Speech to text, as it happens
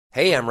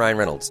Hey, I'm Ryan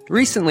Reynolds.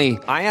 Recently,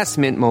 I asked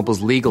Mint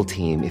Mobile's legal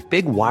team if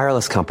big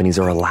wireless companies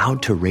are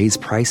allowed to raise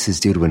prices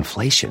due to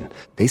inflation.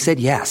 They said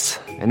yes.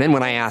 And then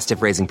when I asked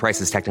if raising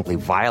prices technically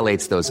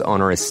violates those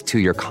onerous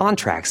two-year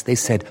contracts, they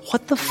said,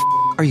 "What the f***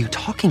 are you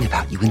talking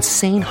about, you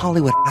insane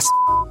Hollywood ass?"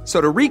 So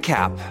to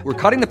recap, we're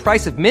cutting the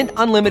price of Mint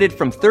Unlimited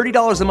from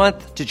 $30 a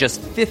month to just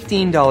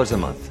 $15 a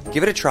month.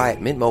 Give it a try at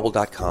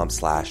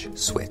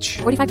mintmobile.com/switch.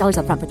 $45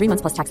 up front for 3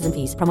 months plus taxes and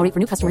fees. Promo rate for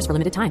new customers for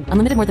limited time.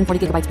 Unlimited more than 40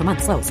 gigabytes per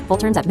month. Slows full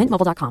terms at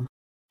mintmobile.com.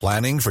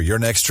 Planning for your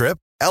next trip?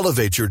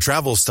 Elevate your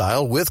travel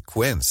style with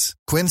Quince.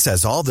 Quince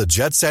has all the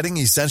jet-setting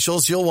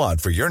essentials you'll want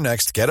for your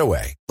next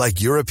getaway, like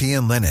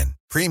European linen,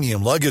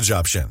 premium luggage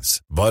options,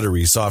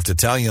 buttery soft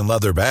Italian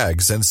leather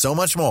bags, and so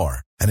much more.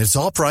 And it's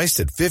all priced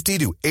at 50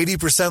 to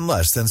 80%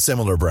 less than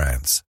similar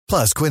brands.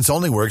 Plus, Quince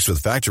only works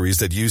with factories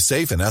that use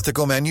safe and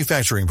ethical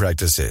manufacturing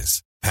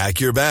practices.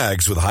 Pack your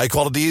bags with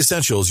high-quality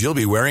essentials you'll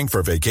be wearing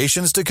for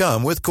vacations to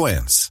come with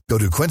Quince. Go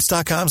to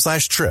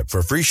quince.com/trip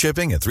for free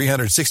shipping and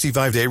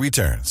 365-day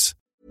returns.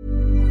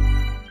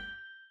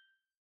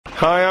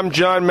 Hi, I'm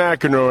John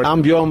McEnroe.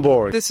 I'm Bjorn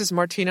Borg. This is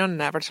Martina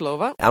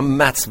Navratilova. I'm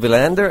Mats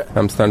Wilander.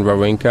 I'm Stan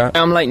Wawrinka.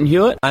 I'm Leighton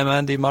Hewitt. I'm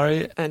Andy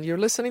Murray. And you're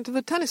listening to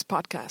the Tennis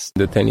Podcast.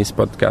 The Tennis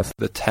Podcast.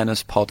 The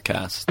Tennis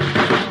Podcast.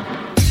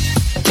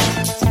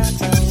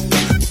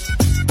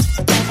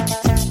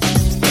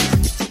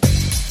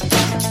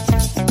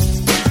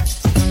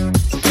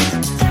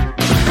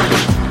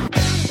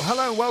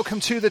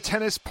 Welcome to the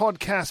Tennis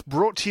Podcast,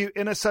 brought to you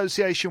in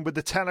association with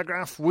The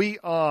Telegraph. We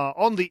are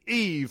on the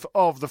eve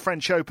of the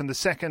French Open, the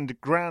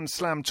second Grand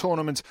Slam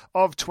tournament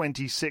of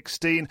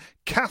 2016.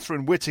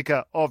 Catherine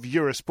Whitaker of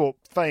Eurosport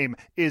fame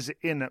is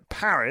in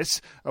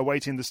Paris,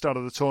 awaiting the start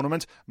of the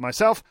tournament.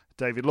 Myself,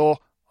 David Law,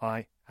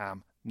 I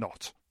am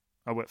not.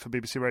 I work for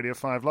BBC Radio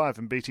 5 Live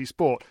and BT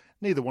Sport.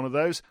 Neither one of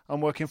those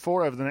I'm working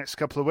for over the next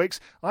couple of weeks.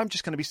 I'm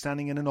just going to be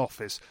standing in an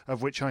office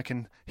of which I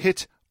can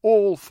hit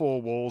all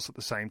four walls at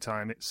the same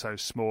time. It's so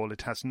small.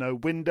 It has no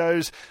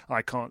windows.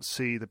 I can't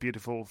see the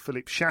beautiful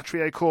Philippe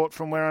Chatrier court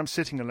from where I'm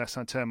sitting unless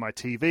I turn my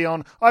TV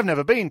on. I've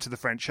never been to the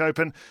French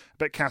Open,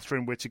 but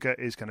Catherine Whitaker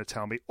is going to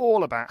tell me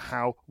all about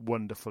how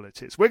wonderful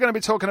it is. We're going to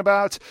be talking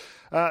about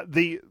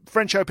the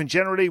French Open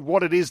generally,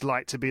 what it is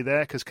like to be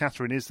there, because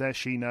Catherine is there,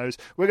 she knows.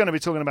 We're going to be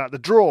talking about the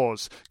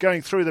draws,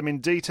 going through them in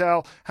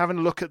detail, having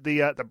a look at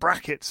the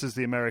brackets, as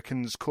the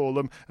Americans call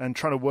them, and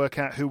trying to work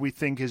out who we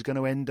think is going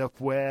to end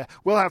up where.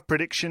 We'll have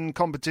predictions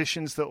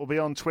competitions that will be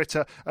on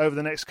Twitter over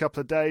the next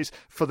couple of days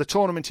for the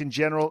tournament in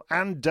general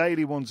and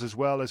daily ones as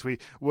well as we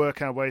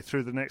work our way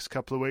through the next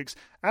couple of weeks.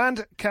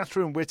 And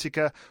Catherine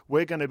Whitaker,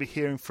 we're going to be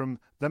hearing from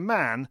the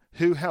man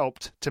who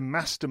helped to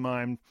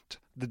mastermind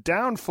the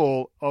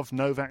downfall of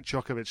Novak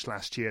Djokovic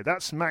last year.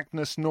 That's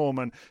Magnus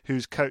Norman,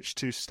 who's coach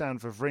to Stan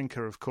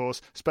Wawrinka, of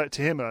course. Spoke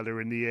to him earlier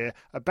in the year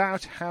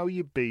about how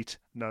you beat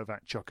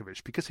Novak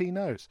Djokovic, because he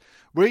knows.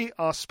 We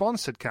are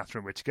sponsored,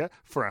 Catherine Whitaker,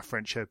 for our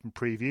French Open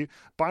preview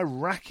by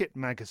Racket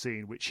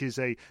Magazine, which is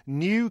a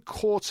new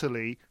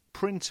quarterly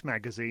print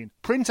magazine,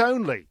 print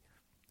only.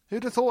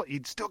 Who'd have thought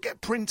you'd still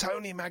get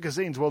print-only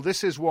magazines? Well,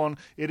 this is one.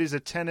 It is a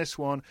tennis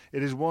one.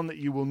 It is one that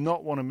you will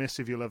not want to miss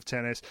if you love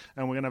tennis.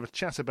 And we're going to have a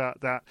chat about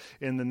that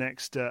in the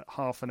next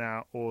half an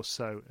hour or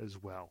so as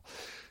well.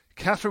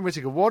 Catherine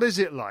Whitaker, what is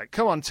it like?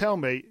 Come on, tell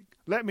me.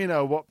 Let me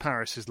know what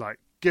Paris is like,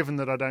 given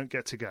that I don't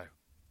get to go.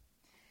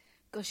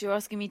 Gosh, you're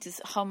asking me to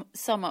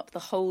sum up the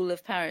whole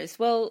of Paris.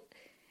 Well,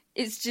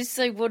 it's just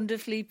so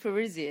wonderfully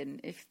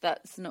Parisian, if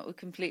that's not a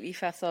completely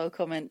facile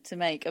comment to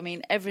make. I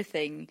mean,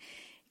 everything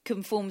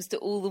conforms to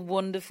all the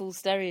wonderful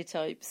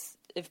stereotypes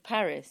of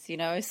Paris. You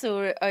know, I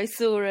saw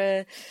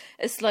a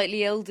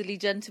slightly elderly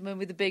gentleman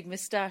with a big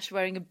moustache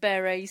wearing a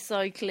beret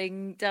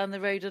cycling down the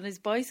road on his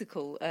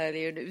bicycle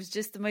earlier, and it was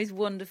just the most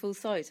wonderful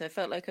sight. I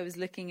felt like I was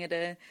looking at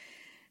a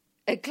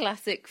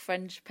classic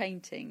French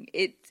painting.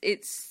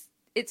 It's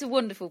a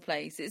wonderful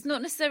place. It's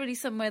not necessarily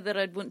somewhere that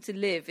I'd want to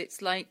live.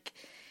 It's like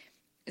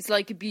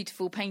a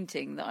beautiful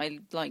painting that I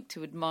like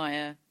to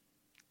admire,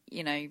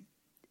 you know,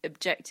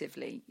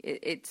 objectively.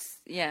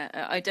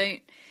 I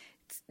don't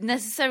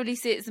necessarily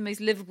see it as the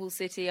most livable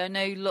city. I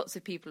know lots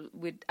of people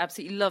would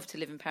absolutely love to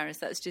live in Paris.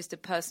 That's just a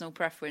personal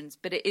preference,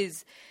 but it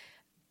is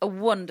a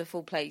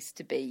wonderful place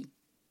to be.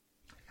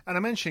 And I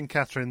mentioned,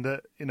 Catherine,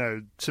 that, you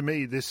know, to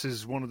me, this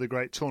is one of the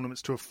great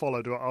tournaments to have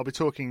followed. I'll be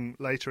talking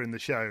later in the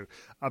show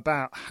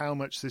about how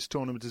much this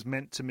tournament has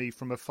meant to me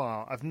from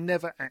afar. I've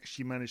never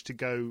actually managed to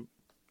go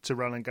to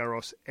Roland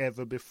Garros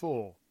ever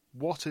before.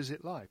 What is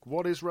it like?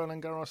 What is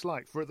Roland Garros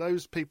like? For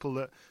those people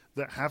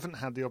that haven't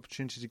had the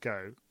opportunity to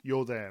go,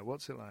 you're there.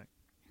 What's it like?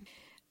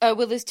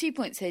 Well, there's 2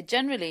 points here.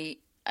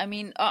 Generally, I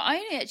mean, I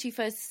only actually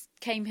first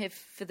came here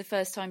for the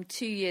first time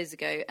 2 years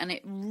ago, and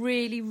it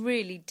really,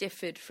 really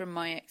differed from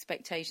my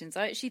expectations.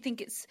 I actually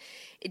think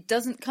it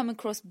doesn't come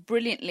across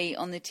brilliantly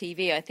on the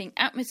TV. I think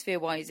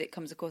atmosphere-wise, it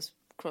comes across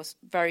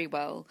very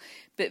well,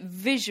 but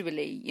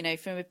visually, you know,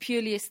 from a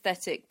purely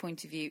aesthetic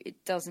point of view,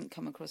 it doesn't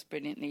come across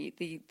brilliantly.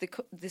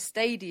 The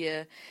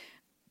stadia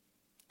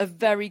are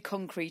very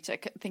concrete. I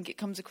think it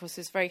comes across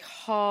as very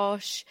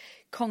harsh,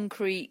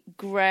 concrete,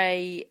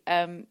 grey,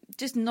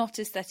 just not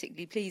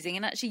aesthetically pleasing.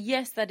 And actually,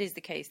 yes, that is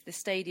the case. The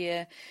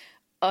stadia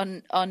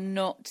are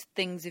not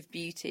things of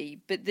beauty,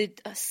 but the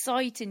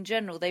site in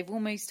general, they've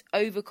almost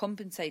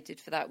overcompensated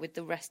for that with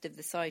the rest of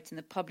the site and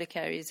the public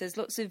areas. There's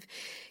lots of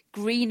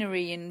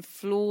greenery and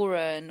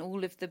flora, and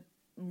all of the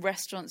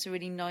restaurants are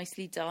really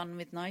nicely done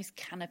with nice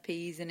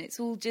canopies, and it's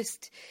all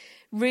just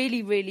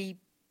really, really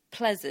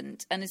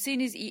pleasant. And as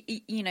soon as,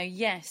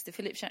 yes, the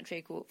Philippe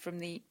Chatrier Court from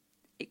the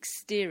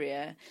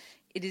exterior,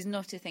 it is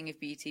not a thing of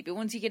beauty, but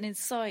once you get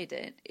inside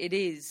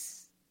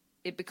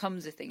it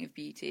becomes a thing of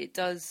beauty. It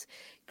does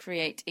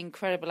create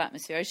incredible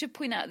atmosphere. I should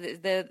point out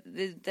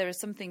that there are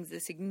some things that are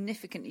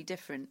significantly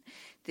different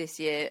this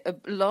year. A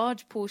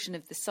large portion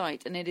of the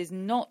site, and it is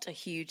not a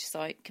huge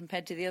site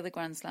compared to the other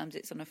Grand Slams,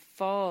 it's on a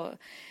far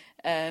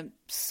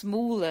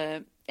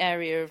smaller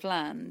area of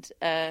land.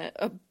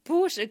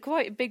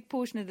 Quite a big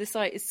portion of the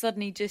site is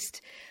suddenly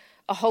just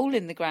a hole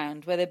in the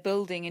ground where they're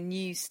building a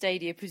new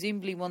stadia,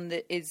 presumably one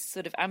that is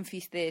sort of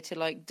amphitheatre,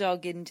 like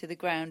dug into the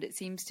ground. It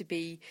seems to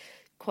be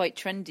quite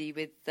trendy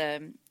with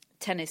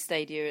tennis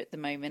stadia at the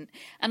moment.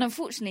 And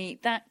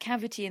unfortunately, that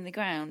cavity in the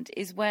ground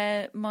is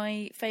where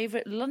my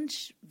favourite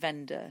lunch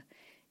vendor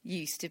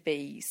used to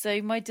be.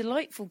 So my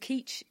delightful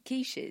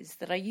quiches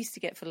that I used to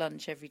get for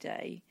lunch every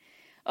day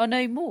are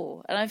no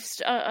more. And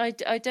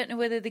I don't know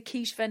whether the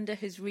quiche vendor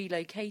has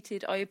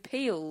relocated. I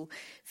appeal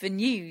for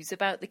news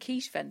about the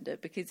quiche vendor,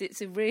 because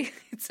it's a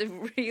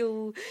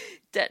real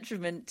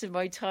detriment to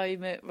my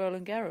time at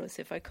Roland Garros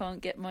if I can't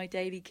get my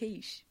daily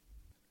quiche.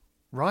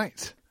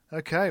 Right.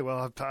 Okay.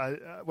 Well,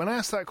 when I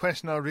asked that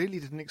question, I really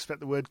didn't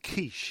expect the word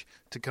quiche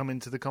to come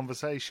into the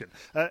conversation.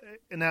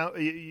 Now,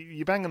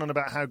 you're banging on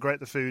about how great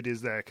the food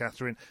is there,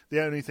 Catherine.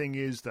 The only thing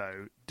is,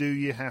 though, do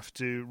you have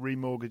to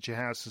remortgage your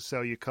house or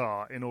sell your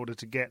car in order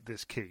to get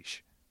this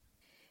quiche?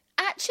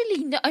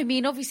 Actually, no. I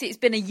mean, obviously, it's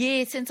been a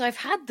year since I've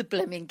had the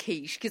blooming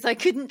quiche because I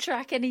couldn't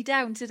track any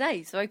down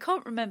today, so I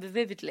can't remember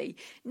vividly.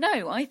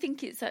 No, I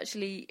think it's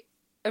actually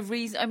a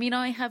reason. I mean,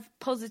 I have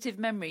positive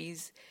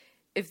memories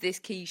of this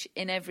quiche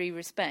in every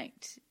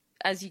respect.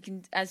 As you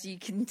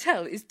can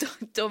tell, it's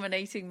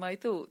dominating my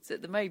thoughts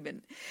at the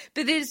moment.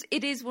 But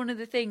it is one of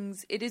the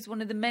things. It is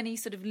one of the many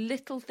sort of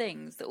little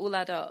things that all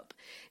add up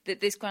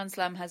that this Grand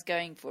Slam has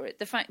going for it.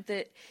 The fact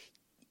that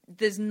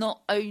there's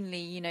not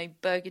only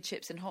burger,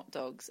 chips, and hot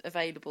dogs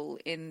available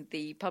in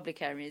the public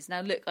areas.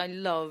 Now, look, I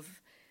love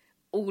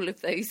all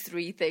of those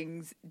three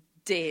things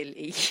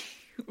dearly,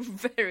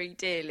 very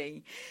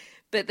dearly.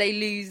 But they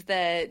lose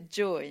their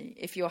joy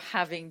if you're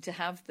having to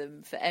have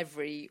them for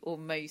every or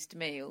most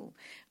meal.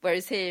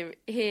 Whereas here,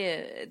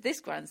 this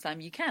Grand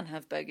Slam, you can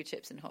have burger,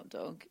 chips, and hot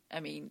dog.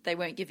 I mean, they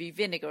won't give you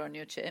vinegar on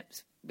your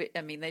chips. But,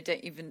 I mean,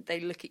 they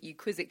look at you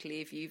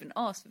quizzically if you even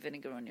ask for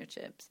vinegar on your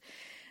chips.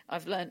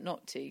 I've learnt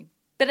not to.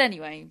 But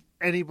anyway.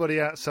 Anybody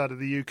outside of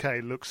the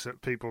UK looks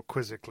at people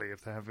quizzically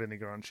if they have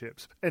vinegar on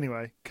chips.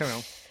 Anyway, carry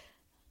on.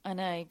 I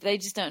know, they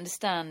just don't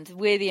understand.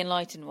 We're the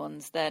enlightened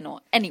ones, they're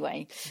not.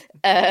 Anyway,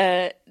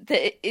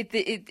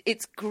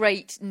 it's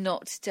great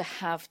not to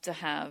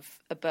have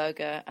a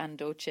burger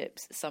and or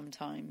chips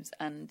sometimes.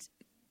 And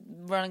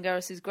Roland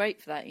Garros is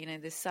great for that.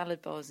 There's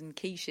salad bars and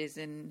quiches,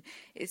 and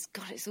it's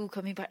all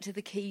coming back to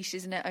the quiche,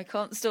 isn't it? I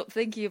can't stop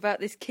thinking about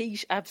this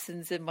quiche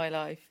absence in my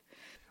life.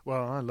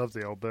 Well, I love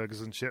the old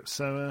burgers and chips,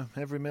 so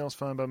every meal's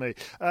fine by me.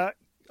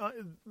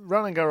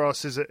 Roland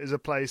Garros is a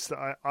place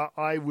that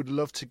I would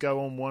love to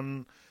go on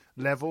one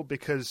level,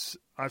 because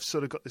I've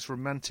sort of got this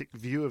romantic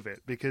view of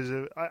it, because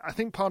I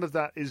think part of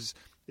that is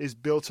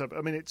built up.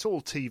 I mean, it's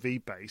all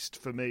TV based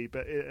for me,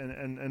 but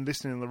and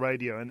listening on the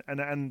radio,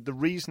 and the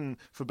reason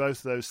for both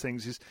of those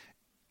things is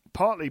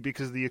partly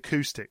because of the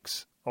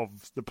acoustics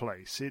of the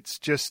place.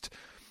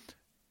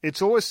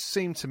 It's always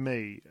seemed to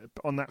me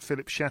on that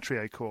Philippe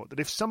Chatrier court that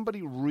if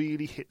somebody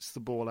really hits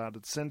the ball out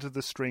of the centre of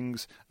the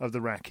strings of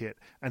the racket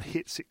and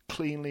hits it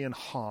cleanly and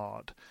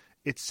hard,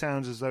 it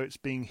sounds as though it's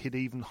being hit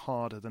even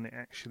harder than it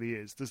actually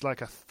is. There's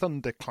like a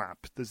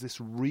thunderclap. There's this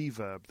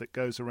reverb that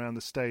goes around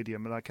the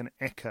stadium like an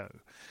echo,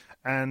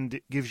 and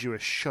it gives you a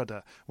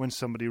shudder when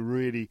somebody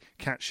really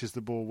catches the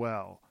ball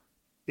well.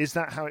 Is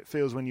that how it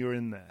feels when you're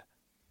in there?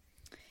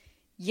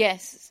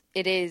 Yes,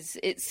 it is.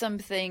 It's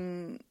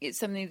something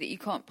that you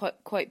can't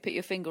quite put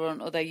your finger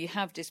on, although you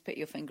have just put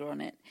your finger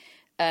on it.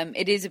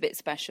 It is a bit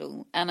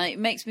special, and it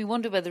makes me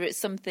wonder whether it's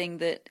something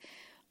that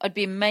I'd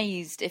be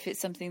amazed if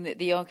it's something that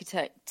the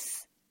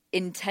architects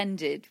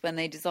intended when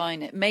they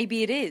design it.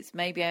 Maybe it is.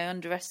 Maybe I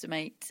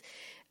underestimate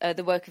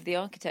the work of the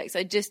architects.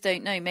 I just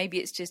don't know. Maybe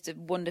it's just a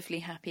wonderfully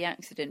happy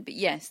accident. But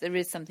yes, there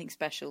is something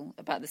special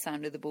about the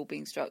sound of the ball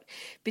being struck,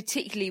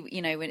 particularly,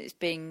 when it's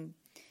being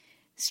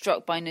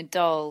struck by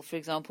Nadal, for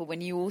example,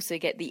 when you also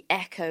get the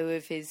echo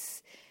of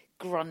his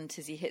grunt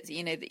as he hits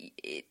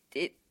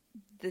it,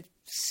 the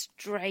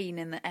strain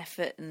and the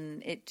effort,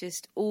 and it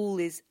just all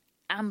is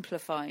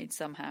amplified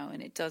somehow,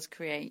 and it does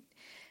create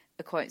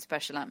a quite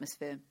special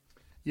atmosphere.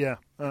 Yeah,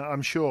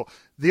 I'm sure.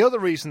 The other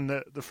reason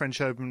that the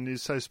French Open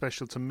is so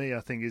special to me,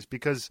 I think, is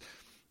because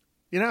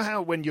you know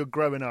how when you're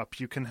growing up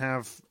you can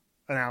have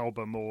an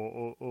album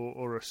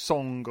or a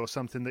song or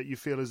something that you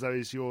feel as though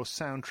is your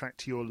soundtrack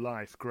to your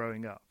life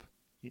growing up?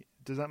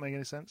 Does that make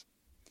any sense?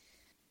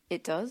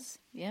 It does,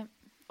 yeah.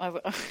 I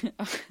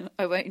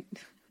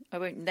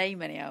won't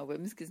name any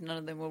albums because none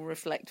of them will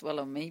reflect well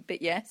on me.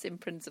 But yes, in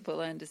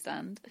principle, I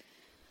understand.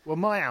 Well,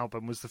 my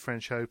album was the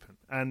French Open.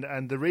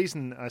 And the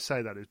reason I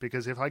say that is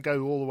because if I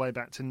go all the way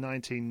back to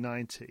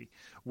 1990,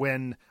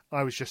 when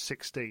I was just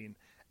 16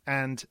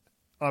 and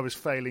I was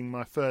failing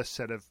my first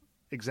set of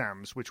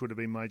exams, which would have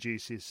been my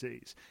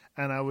GCSEs.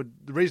 And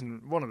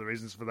one of the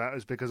reasons for that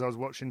is because I was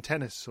watching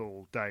tennis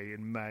all day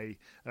in May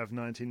of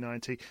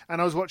 1990,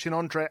 and I was watching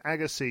Andre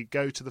Agassi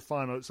go to the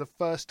final. It's the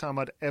first time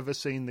I'd ever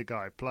seen the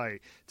guy play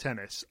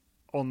tennis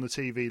on the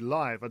TV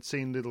live. I'd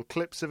seen little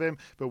clips of him,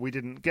 but we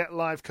didn't get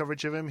live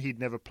coverage of him. He'd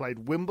never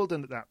played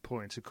Wimbledon at that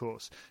point, of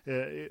course.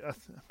 I'm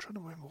trying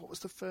to remember, what was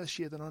the first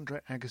year that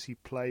Andre Agassi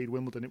played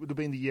Wimbledon? It would have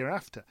been the year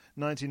after,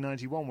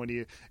 1991,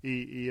 when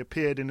he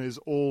appeared in his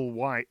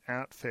all-white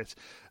outfit,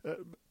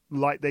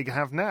 like they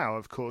have now,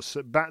 of course.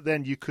 Back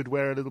then, you could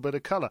wear a little bit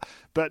of colour.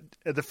 But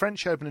at the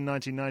French Open in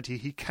 1990,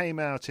 he came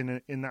out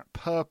in that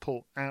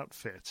purple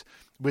outfit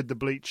with the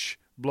bleach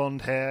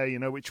blonde hair,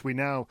 which we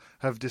now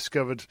have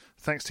discovered,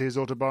 thanks to his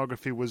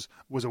autobiography, was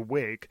a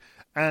wig.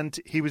 And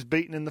he was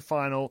beaten in the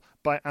final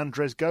by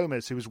Andres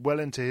Gomez, who was well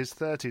into his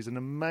 30s. An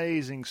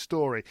amazing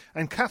story.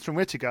 And Catherine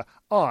Whittaker,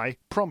 I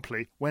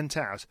promptly went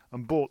out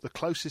and bought the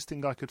closest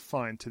thing I could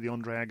find to the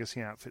Andre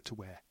Agassi outfit to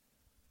wear.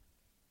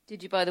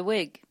 Did you buy the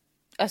wig?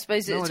 I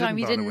suppose at the time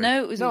you didn't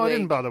know it was a wig. No, I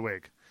didn't buy the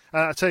wig.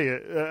 I tell you,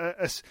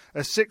 a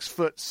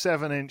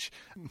 6'7",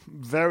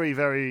 very,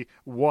 very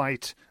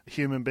white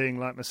human being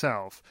like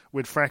myself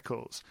with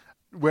freckles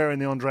wearing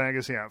the Andre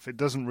Agassi outfit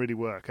doesn't really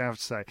work, I have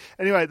to say.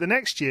 Anyway, the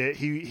next year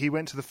he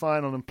went to the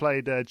final and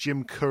played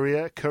Jim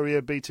Courier.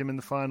 Courier beat him in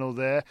the final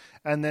there.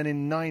 And then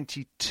in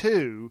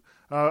 92,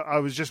 I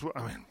was just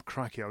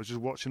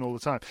watching all the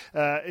time.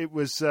 It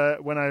was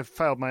when I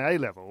failed my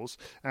A-levels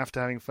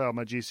after having failed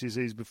my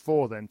GCSEs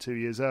before then, 2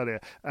 years earlier.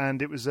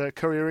 And it was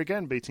Courier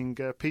again beating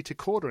Peter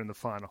Korda in the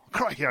final.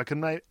 Crikey, I can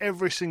name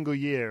every single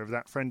year of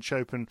that French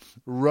Open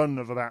run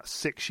of about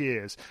 6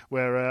 years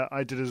where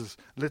I did as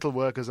little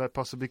work as I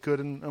possibly could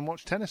and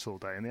watched tennis all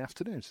day in the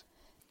afternoons.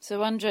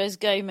 So Andres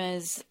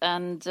Gomez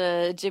and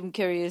Jim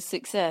Courier's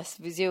success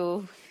was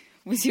your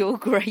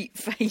great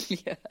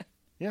failure.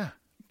 Yeah.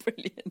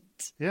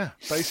 Brilliant. Yeah,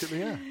 basically,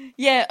 yeah.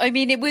 Yeah, I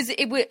mean, it was.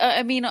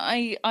 I mean,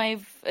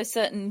 I've a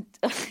certain,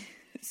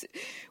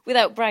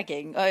 without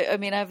bragging, I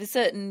have a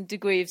certain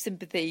degree of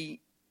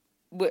sympathy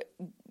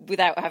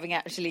without having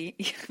actually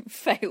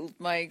failed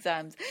my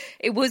exams.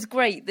 It was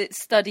great that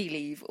study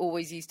leave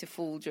always used to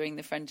fall during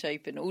the French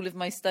Open. All of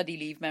my study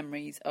leave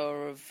memories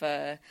are of.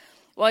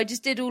 I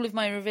just did all of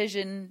my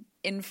revision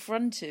in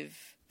front of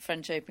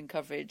French Open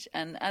coverage,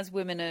 and as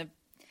women are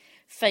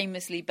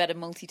famously better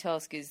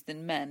multitaskers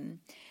than men,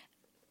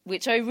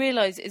 which I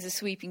realise is a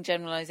sweeping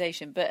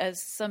generalisation, but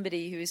as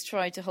somebody who has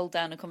tried to hold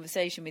down a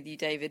conversation with you,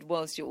 David,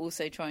 whilst you're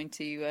also trying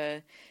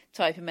to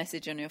type a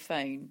message on your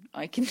phone,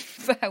 I can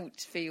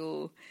vouch for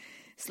your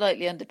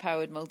slightly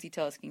underpowered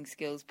multitasking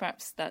skills.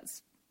 Perhaps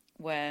that's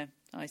where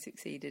I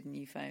succeeded and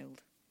you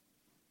failed.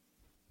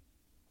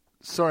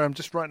 Sorry, I'm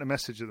just writing a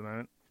message at the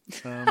moment.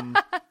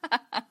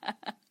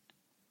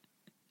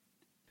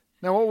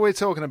 Now, what were we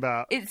talking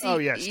about? Tennis.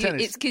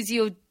 It's because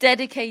you're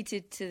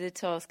dedicated to the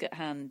task at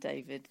hand,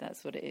 David.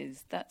 That's what it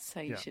is. That's how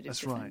you should have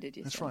defended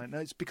yourself. That's right. No,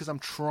 it's because I'm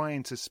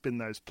trying to spin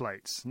those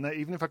plates. No,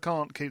 even if I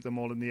can't keep them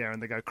all in the air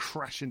and they go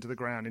crash into the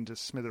ground, into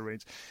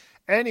smithereens.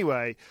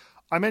 Anyway,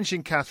 I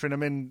mentioned Catherine. I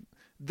mean,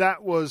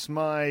 that was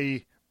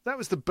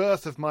the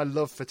birth of my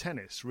love for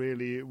tennis,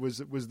 really. It was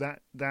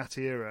that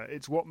era.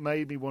 It's what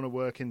made me want to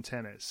work in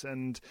tennis.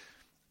 And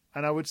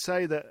I would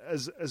say that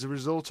as a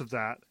result of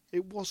that,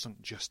 it wasn't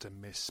just a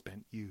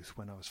misspent youth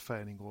when I was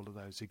failing all of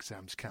those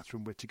exams,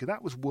 Catherine Whittaker.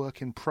 That was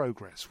work in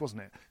progress,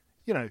 wasn't it?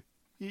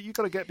 You've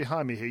got to get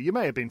behind me here. You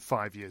may have been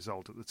 5 years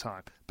old at the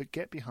time, but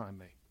get behind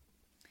me.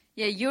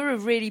 Yeah, you're a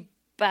really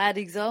bad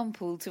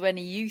example to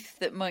any youth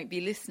that might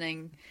be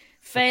listening.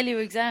 Fail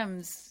your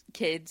exams,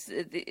 kids,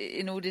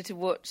 in order to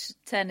watch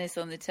tennis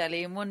on the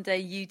telly, and one day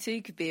you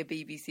too could be a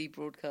BBC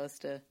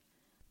broadcaster.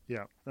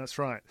 Yeah, that's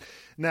right.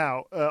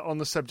 Now, on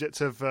the subject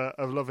of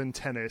love in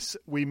tennis,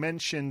 we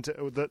mentioned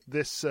that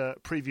this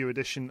preview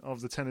edition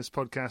of the tennis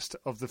podcast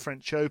of the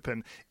French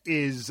Open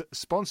is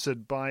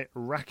sponsored by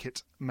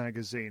Racket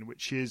magazine,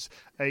 which is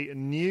a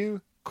new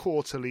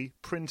quarterly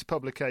print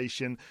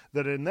publication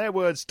that, in their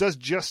words, does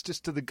justice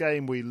to the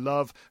game we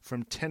love,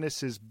 from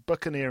tennis's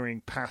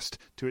buccaneering past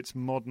to its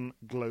modern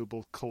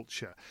global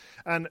culture.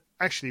 And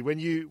actually, when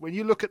you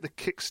look at the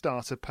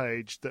Kickstarter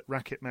page that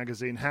Racket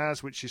magazine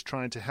has, which is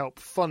trying to help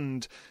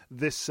fund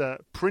this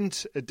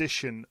print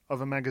edition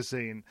of a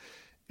magazine,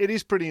 it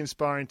is pretty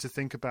inspiring to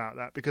think about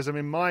that, because I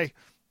mean, my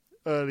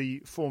early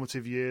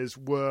formative years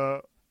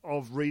were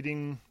of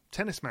reading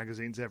tennis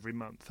magazines every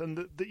month,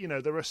 and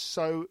there are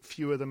so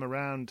few of them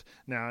around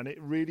now, and it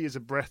really is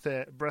a breath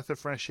of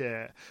fresh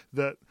air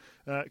that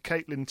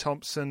Caitlin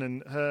Thompson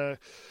and her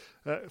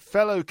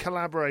fellow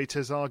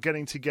collaborators are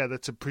getting together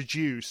to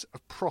produce a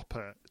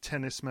proper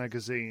tennis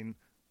magazine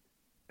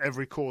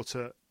every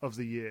quarter of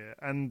the year.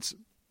 And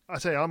I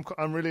tell you,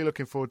 I'm really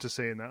looking forward to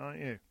seeing that, aren't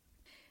you?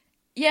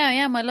 Yeah, I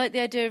am. I like the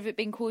idea of it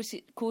being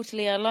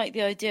quarterly. I like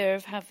the idea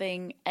of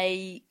having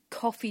a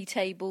coffee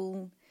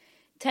table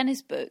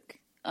tennis book.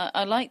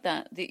 I like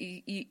that. That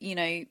you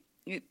know,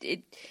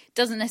 it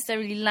doesn't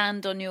necessarily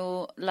land on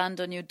your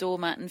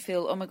doormat and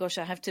feel, oh my gosh,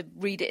 I have to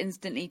read it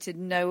instantly to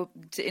know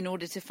in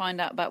order to find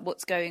out about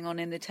what's going on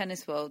in the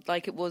tennis world,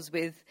 like it was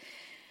with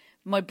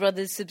my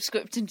brother's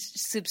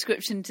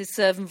subscription to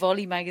Serve and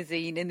Volley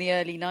magazine in the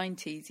early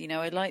 90s. You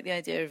know, I like the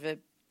idea of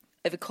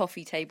a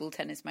coffee table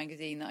tennis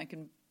magazine that I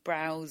can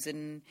browse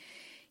and,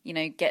 you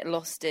know, get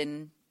lost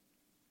in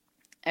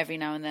every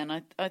now and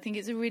then. I think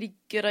it's a really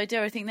good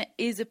idea. I think there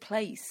is a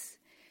place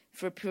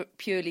for a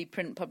purely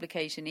print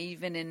publication,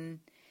 even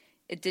in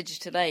a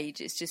digital age.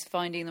 It's just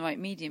finding the right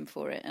medium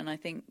for it, and I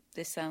think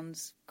this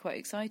sounds quite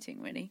exciting,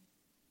 really.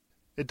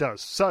 It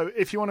does. So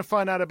if you want to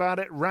find out about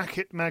it,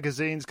 Racket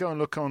Magazines, go and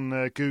look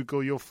on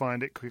Google. You'll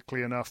find it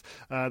quickly enough.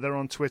 They're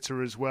on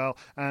Twitter as well.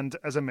 And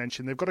as I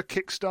mentioned, they've got a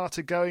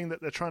Kickstarter going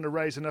that they're trying to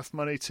raise enough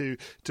money to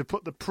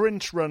put the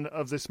print run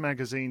of this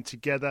magazine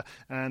together.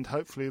 And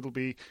hopefully it'll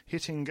be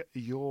hitting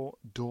your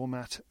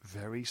doormat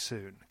very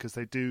soon, because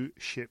they do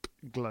ship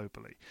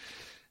globally.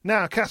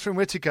 Now, Catherine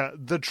Whitaker,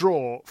 the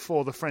draw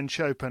for the French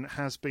Open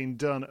has been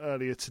done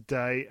earlier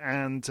today.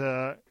 And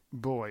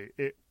boy,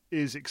 it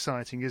is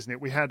exciting, isn't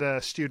it? We had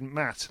student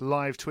Matt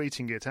live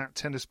tweeting it at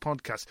Tennis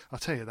Podcast. I'll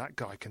tell you, that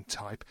guy can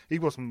type. He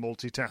wasn't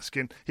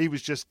multitasking. He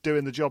was just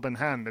doing the job in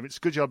hand. I mean, it's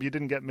a good job you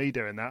didn't get me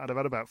doing that. I'd have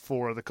had about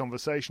 4 other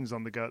conversations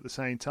on the go at the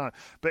same time.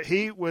 But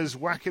he was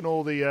whacking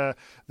all the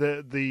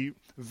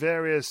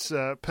various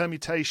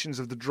permutations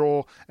of the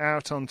draw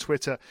out on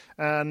Twitter.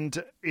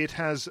 And it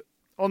has,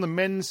 on the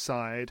men's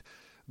side,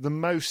 the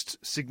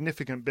most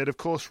significant bit. Of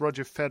course,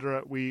 Roger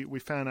Federer, we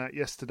found out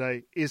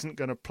yesterday, isn't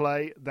going to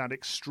play. That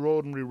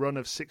extraordinary run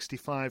of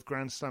 65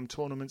 Grand Slam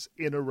tournaments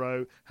in a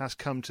row has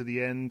come to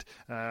the end,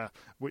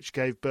 which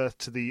gave birth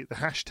to the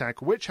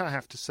hashtag, which I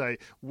have to say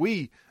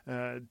we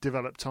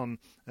developed on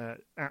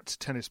at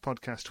Tennis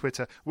Podcast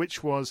Twitter,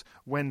 which was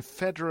when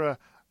Federer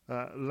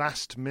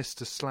last missed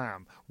a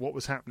slam. What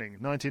was happening?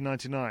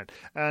 1999.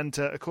 And,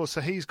 of course,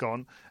 so he's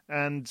gone.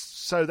 And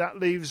so that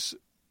leaves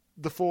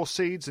the 4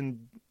 seeds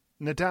and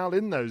Nadal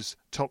in those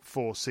top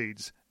 4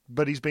 seeds,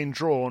 but he's been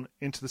drawn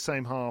into the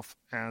same half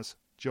as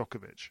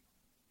Djokovic.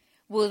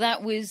 Well,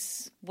 that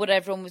was what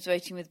everyone was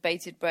waiting with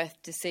bated breath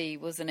to see,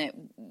 wasn't it?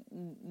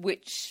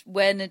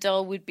 Where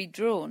Nadal would be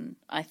drawn,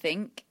 I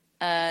think.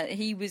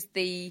 He was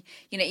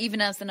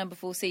even as the number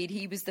 4 seed,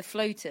 he was the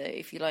floater,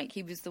 if you like.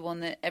 He was the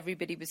one that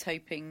everybody was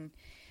hoping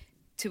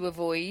to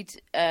avoid.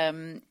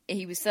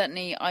 He was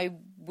certainly, I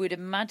would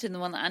imagine, the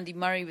one that Andy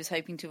Murray was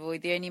hoping to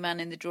avoid. The only man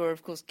in the draw,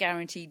 of course,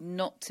 guaranteed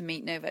not to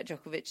meet Novak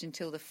Djokovic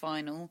until the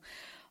final.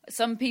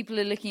 Some people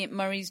are looking at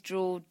Murray's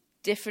draw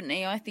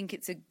differently. I think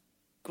it's a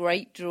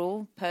great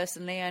draw,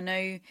 personally. I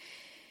know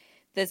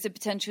there's the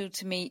potential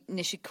to meet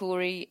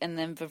Nishikori and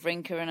then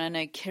Wawrinka, and I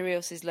know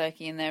Kyrgios is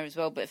lurking in there as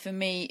well. But for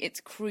me,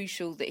 it's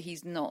crucial that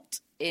he's not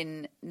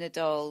in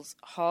Nadal's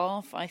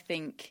half. I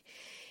think,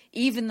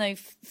 even though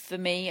for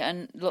me,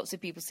 and lots of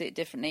people see it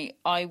differently,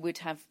 I would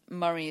have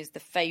Murray as the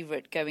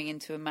favourite going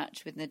into a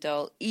match with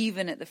Nadal,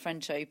 even at the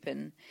French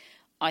Open.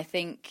 I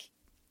think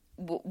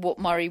what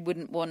Murray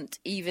wouldn't want,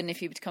 even if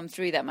he would come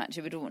through that match,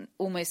 it would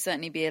almost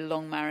certainly be a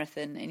long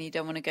marathon, and you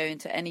don't want to go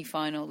into any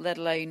final, let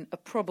alone a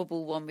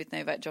probable one with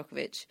Novak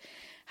Djokovic,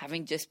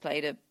 having just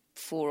played a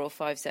 4 or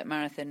 5 set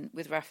marathon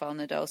with Rafael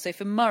Nadal. So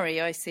for Murray,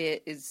 I see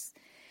it as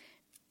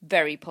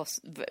very,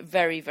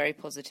 very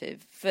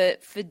positive.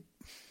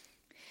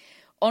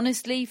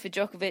 Honestly, for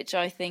Djokovic,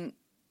 I think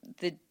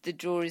the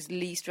draw is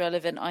least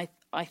relevant.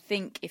 I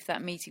think if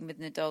that meeting with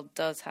Nadal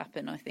does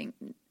happen, I think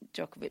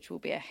Djokovic will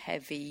be a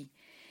heavy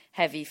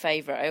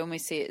favourite. I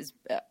almost see it as,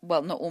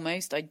 well, not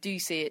almost, I do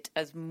see it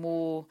as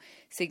more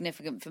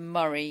significant for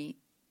Murray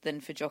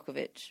than for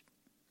Djokovic,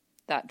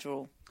 that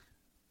draw.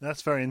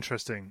 That's very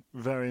interesting.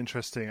 Very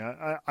interesting.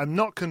 I'm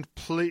not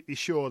completely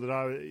sure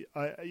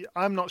that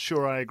I'm not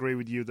sure I agree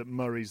with you that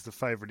Murray's the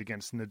favourite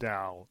against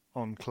Nadal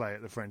on clay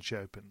at the French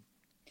Open.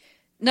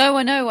 No,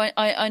 I know.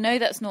 I know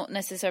that's not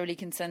necessarily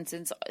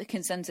consensus.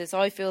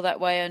 I feel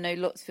that way. I know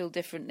lots feel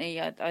differently.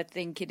 I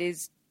think it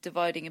is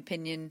dividing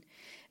opinion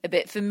a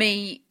bit. For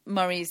me,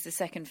 Murray is the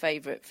second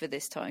favourite for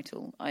this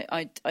title.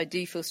 I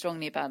do feel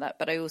strongly about that,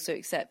 but I also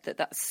accept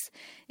that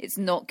it's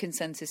not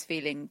consensus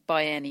feeling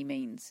by any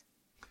means.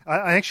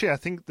 I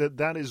think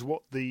that is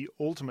what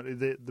ultimately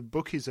the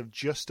bookies have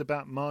just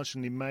about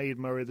marginally made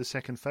Murray the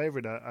second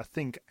favourite, I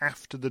think,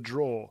 after the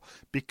draw,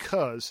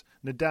 because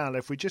Nadal,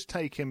 if we just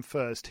take him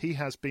first, he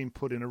has been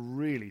put in a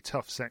really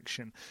tough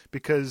section,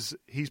 because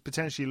he's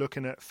potentially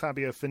looking at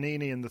Fabio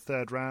Fognini in the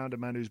 3rd round, a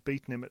man who's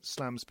beaten him at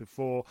slams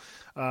before,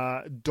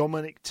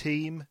 Dominic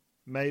Thiem,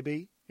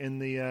 maybe, in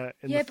the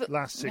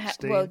last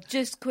 16. Well,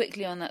 just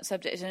quickly on that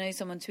subject, I know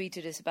someone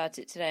tweeted us about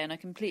it today, and I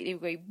completely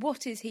agree.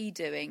 What is he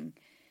doing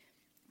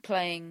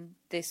playing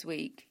this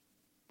week.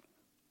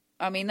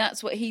 I mean,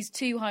 that's what he's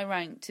too high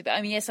ranked to be.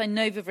 I mean, yes, I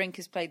know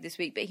Wawrinka's played this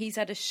week, but he's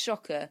had a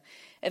shocker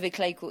of a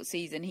clay court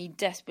season. He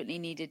desperately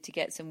needed to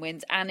get some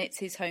wins, and it's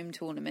his home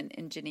tournament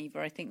in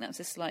Geneva. I think that's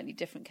a slightly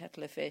different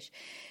kettle of fish.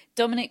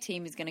 Dominic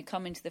Thiem is going to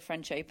come into the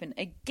French Open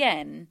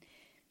again,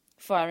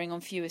 firing on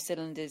fewer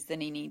cylinders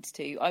than he needs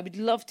to. I would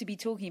love to be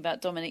talking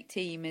about Dominic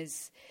Thiem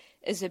as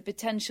a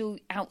potential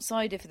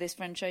outsider for this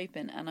French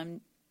Open,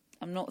 and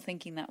I'm not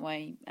thinking that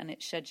way, and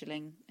it's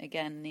scheduling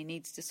again, and he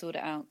needs to sort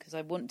it out because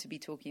I want to be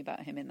talking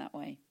about him in that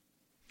way.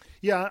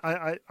 Yeah,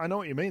 I know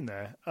what you mean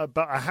there,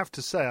 but I have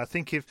to say, I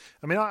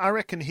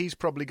reckon he's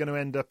probably going to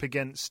end up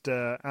against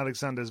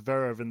Alexander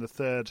Zverev in the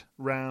third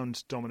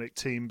round, Dominic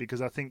Thiem,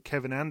 because I think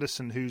Kevin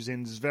Anderson, who's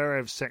in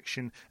Zverev's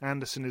section,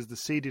 Anderson is the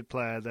seeded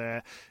player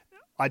there.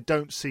 I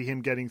don't see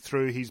him getting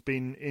through. He's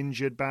been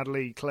injured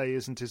badly. Clay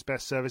isn't his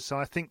best service. So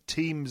I think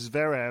Thiem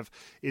Zverev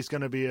is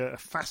going to be a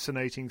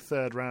fascinating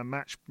third round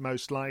match,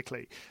 most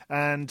likely.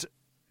 And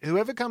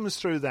whoever comes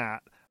through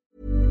that.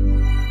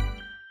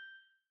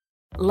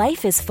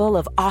 Life is full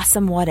of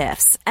awesome what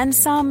ifs, and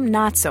some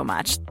not so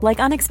much,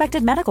 like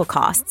unexpected medical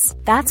costs.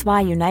 That's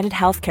why United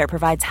Healthcare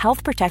provides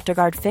Health Protector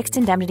Guard fixed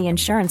indemnity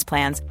insurance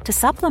plans to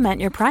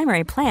supplement your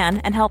primary plan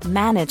and help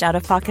manage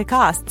out-of-pocket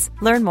costs.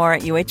 Learn more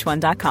at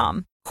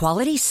uh1.com.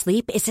 Quality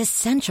sleep is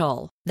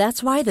essential.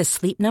 That's why the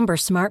Sleep Number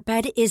Smart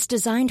Bed is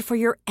designed for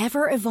your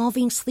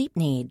ever-evolving sleep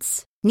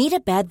needs. Need a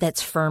bed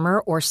that's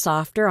firmer or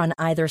softer on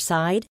either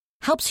side?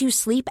 Helps you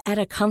sleep at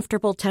a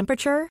comfortable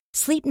temperature?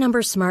 Sleep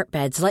Number Smart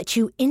Beds let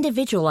you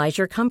individualize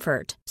your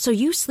comfort, so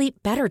you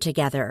sleep better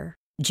together.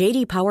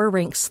 J.D. Power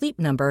ranks Sleep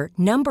Number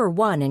number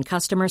 1 in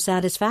customer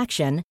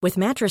satisfaction with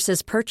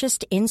mattresses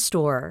purchased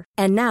in-store.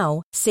 And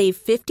now, save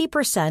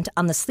 50%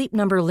 on the Sleep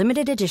Number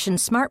Limited Edition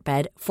Smart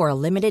Bed for a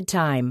limited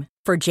time.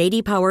 For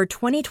J.D. Power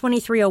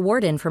 2023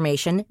 award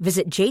information,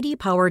 visit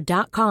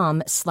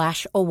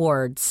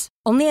jdpower.com/awards.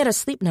 Only at a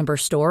Sleep Number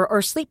store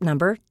or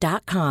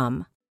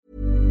sleepnumber.com.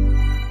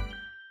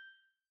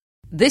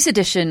 This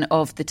edition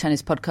of the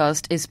Tennis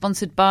Podcast is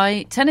sponsored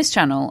by Tennis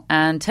Channel,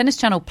 and Tennis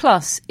Channel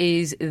Plus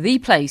is the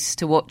place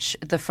to watch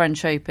the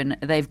French Open.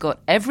 They've got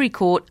every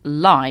court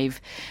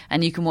live,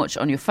 and you can watch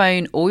on your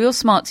phone or your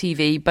smart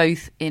TV,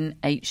 both in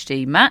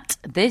HD. Matt,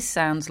 this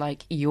sounds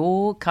like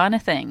your kind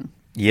of thing.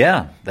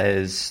 Yeah,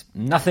 there's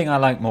nothing I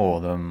like more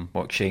than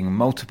watching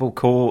multiple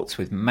courts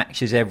with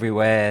matches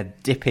everywhere,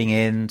 dipping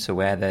in to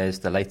where there's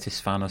the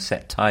latest final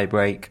set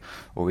tiebreak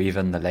or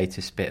even the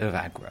latest bit of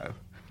aggro.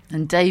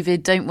 And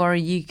David, don't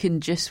worry, you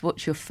can just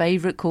watch your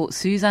favourite court,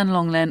 Suzanne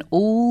Lenglen,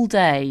 all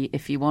day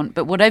if you want.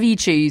 But whatever you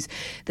choose,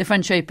 the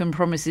French Open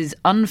promises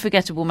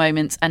unforgettable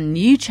moments and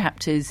new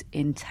chapters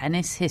in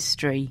tennis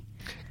history.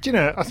 Do you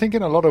know, I think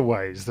in a lot of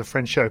ways the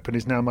French Open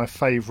is now my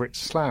favourite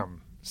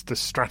slam. It's the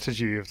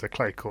strategy of the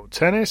clay court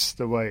tennis,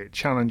 the way it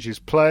challenges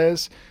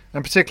players,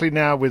 and particularly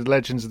now with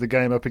legends of the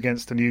game up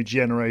against a new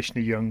generation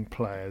of young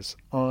players.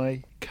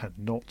 I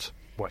cannot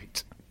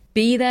wait.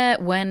 Be there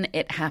when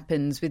it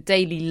happens with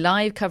daily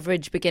live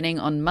coverage beginning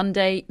on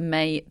Monday,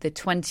 May the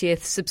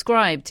 20th.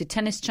 Subscribe to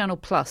Tennis Channel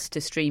Plus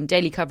to stream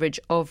daily coverage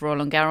of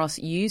Roland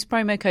Garros. Use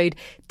promo code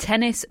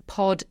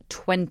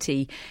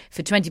TennisPod20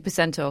 for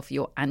 20% off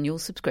your annual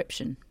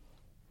subscription.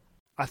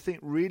 I think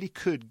really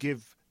could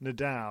give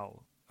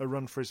Nadal a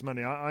run for his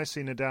money. I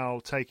see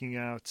Nadal taking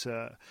out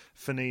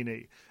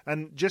Fognini,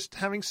 and just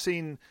having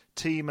seen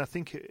Thiem, I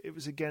think it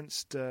was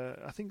against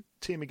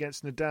Thiem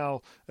against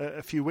Nadal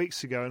a few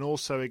weeks ago, and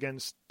also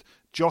against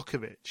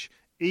Djokovic.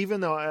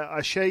 Even though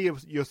I share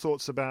your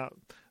thoughts about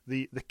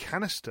the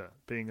canister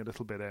being a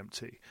little bit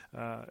empty,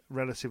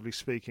 relatively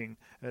speaking,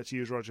 to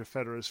use Roger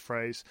Federer's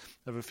phrase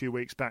of a few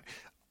weeks back,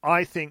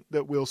 I think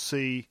that we'll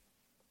see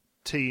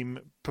Thiem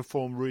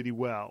perform really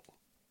well,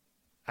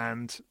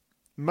 and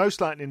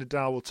most likely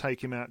Nadal will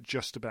take him out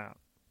just about.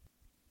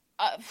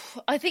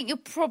 I think you're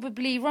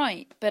probably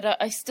right, but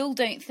I still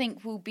don't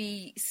think we'll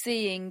be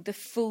seeing the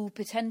full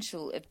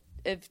potential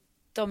of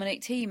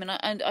Dominic Thiem.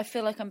 And I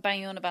feel like I'm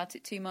banging on about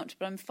it too much,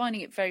 but I'm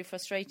finding it very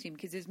frustrating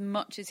because as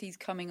much as he's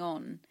coming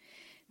on,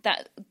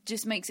 that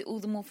just makes it all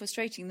the more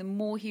frustrating. The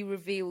more he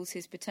reveals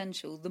his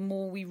potential, the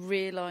more we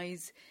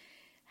realise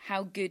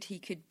how good he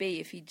could be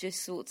if he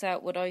just sorts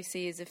out what I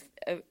see as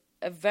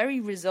a very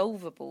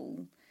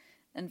resolvable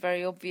and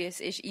very obvious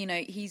issue. You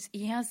know,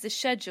 he has the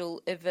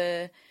schedule of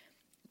a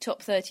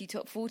top 30,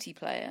 top 40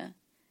 player,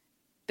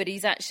 but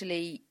he's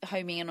actually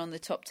homing in on the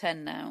top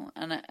 10 now,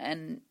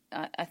 and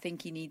I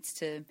think he needs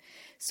to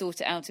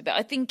sort it out a bit.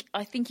 I think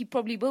he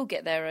probably will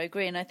get there, I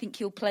agree, and I think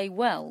he'll play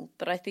well,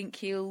 but I think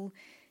he'll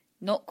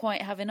not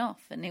quite have enough,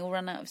 and he'll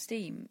run out of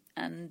steam,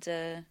 and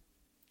I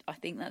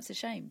think that's a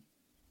shame.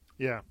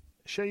 Yeah.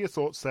 Share your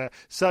thoughts there.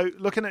 So,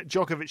 looking at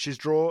Djokovic's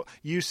draw,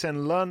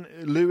 Yusen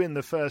Liu in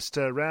the first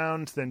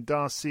round, then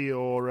Darcy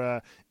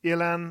or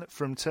Ilan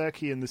from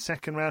Turkey in the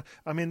second round.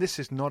 I mean, this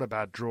is not a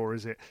bad draw,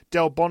 is it?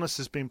 Del Bonis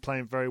has been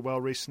playing very well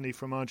recently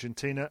from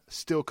Argentina.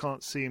 Still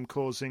can't see him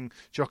causing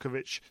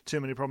Djokovic too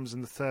many problems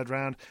in the third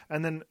round.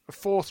 And then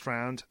fourth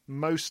round,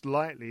 most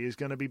likely, is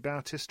going to be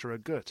Bautista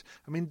Agut.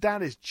 I mean,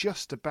 that is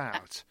just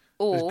about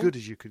as good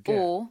as you could get.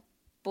 Or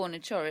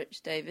Borna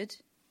Coric, David.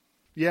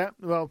 Yeah,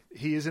 well,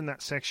 he is in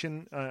that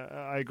section.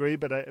 I agree,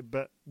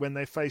 but when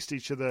they faced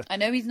each other, I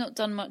know he's not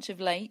done much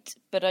of late,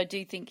 but I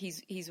do think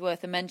he's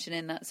worth a mention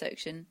in that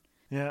section.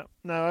 Yeah,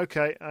 no,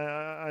 okay,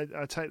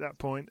 I take that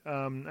point.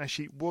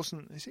 Actually,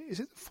 wasn't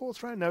is it the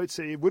fourth round? No,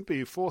 it would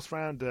be fourth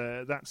round.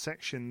 That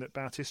section that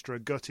Bautista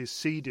Agut is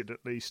seeded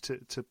at least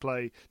to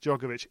play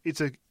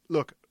Djokovic.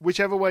 Look,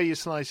 whichever way you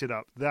slice it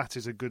up, that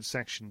is a good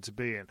section to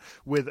be in,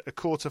 with a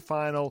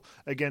quarter-final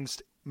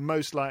against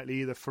most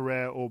likely either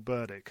Ferrer or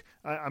Burdick.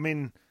 I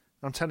mean,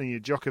 I'm telling you,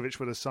 Djokovic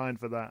would have signed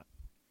for that.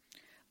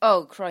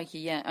 Oh, crikey,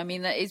 yeah. I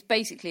mean, that is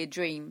basically a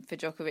dream for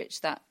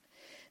Djokovic,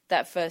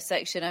 that first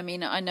section. I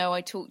mean, I know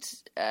I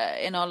talked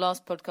in our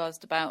last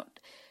podcast about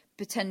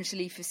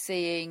potentially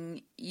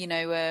foreseeing,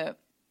 an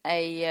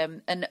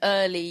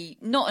early,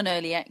 not an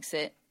early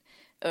exit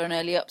or an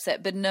early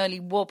upset, but an early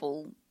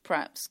wobble,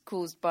 perhaps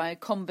caused by a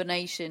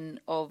combination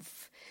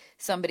of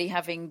somebody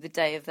having the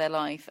day of their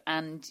life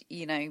and,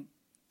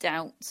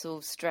 doubts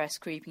or stress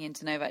creeping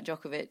into Novak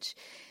Djokovic,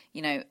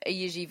 a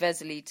Jiří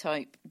Vesely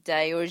type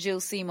day, or a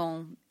Gilles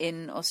Simon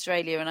in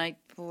Australia. And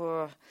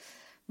I'm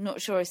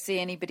not sure I see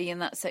anybody in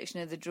that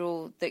section of the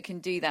draw that can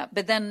do that.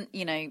 But then,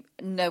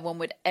 no one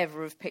would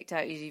ever have picked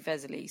out Jiří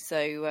Vesely.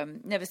 So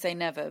never say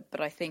never.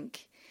 But I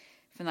think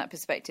from that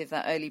perspective,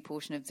 that early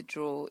portion of the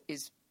draw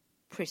is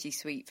pretty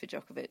sweet for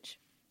Djokovic.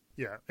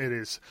 Yeah, it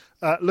is.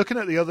 Looking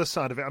at the other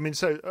side of it, I mean,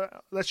 so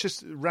let's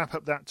just wrap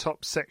up that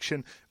top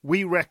section.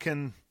 We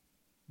reckon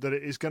that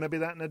it is going to be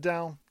that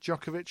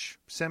Nadal-Djokovic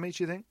semi,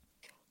 do you think?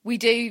 We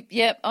do,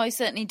 yep, I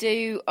certainly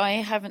do. I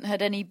haven't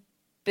heard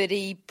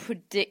anybody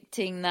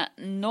predicting that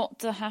not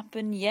to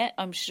happen yet.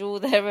 I'm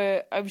sure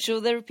there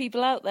are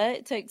people out there.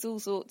 It takes all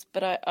sorts,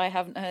 but I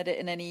haven't heard it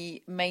in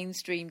any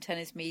mainstream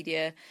tennis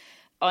media.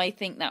 I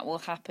think that will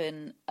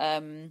happen.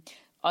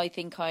 I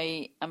think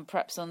I am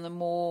perhaps on the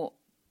more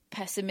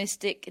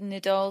pessimistic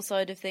Nadal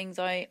side of things.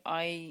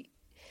 I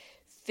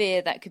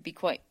fear that could be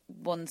quite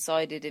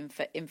one-sided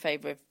in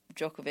favour of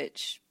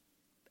Djokovic.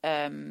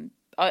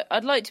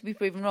 I'd like to be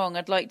proven wrong.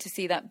 I'd like to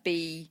see that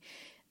be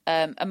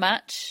a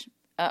match,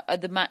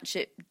 the match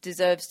it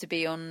deserves to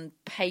be on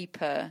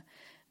paper,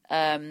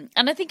 and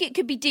I think it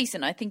could be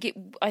decent. I think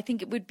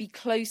it would be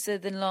closer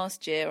than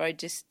last year.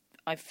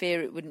 I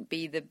fear it wouldn't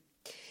be the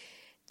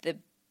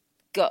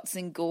guts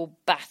and gore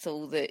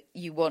battle that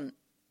you want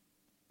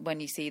when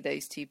you see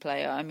those two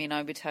play. I mean,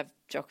 I would have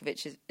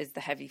Djokovic as the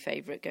heavy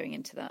favourite going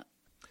into that.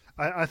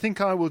 I think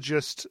I will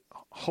just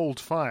hold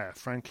fire,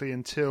 frankly,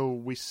 until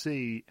we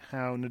see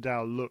how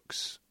Nadal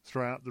looks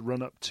throughout the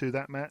run-up to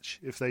that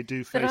match, if they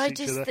do face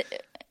each other.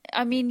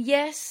 I mean,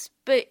 yes,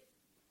 but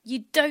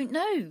you don't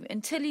know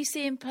until you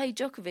see him play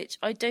Djokovic.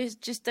 I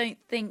just don't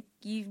think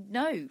you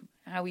know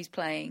how he's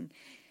playing.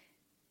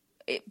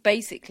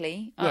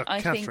 Basically, look,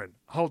 I Catherine, think...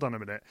 hold on a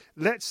minute.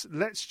 Let's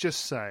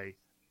just say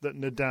that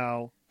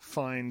Nadal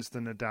finds the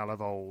Nadal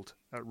of old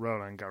at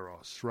Roland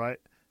Garros, right?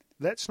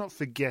 Let's not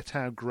forget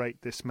how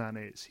great this man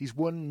is. He's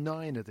won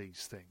 9 of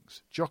these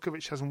things.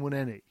 Djokovic hasn't won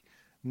any.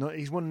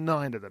 He's won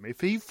 9 of them.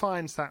 If he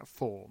finds that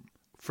form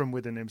from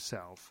within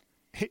himself,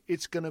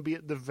 it's going to be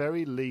at the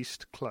very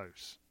least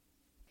close.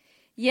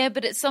 Yeah,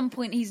 but at some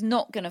point he's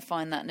not going to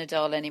find that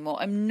Nadal anymore.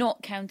 I'm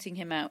not counting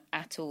him out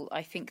at all.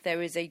 I think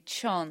there is a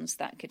chance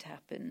that could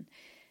happen.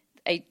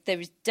 There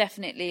is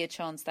definitely a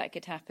chance that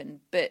could happen.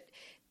 But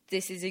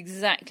this is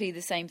exactly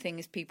the same thing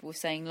as people were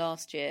saying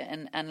last year.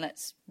 And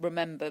let's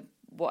remember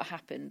what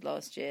happened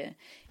last year.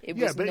 It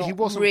was but not he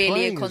wasn't really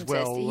playing a contest.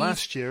 as well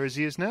last year as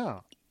he is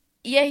now.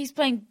 Yeah, he's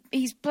playing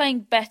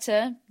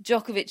better.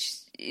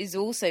 Djokovic is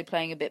also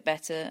playing a bit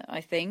better,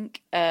 I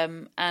think.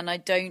 And I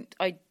think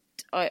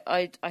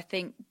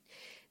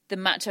the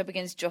matchup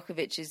against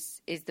Djokovic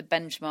is the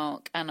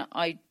benchmark, and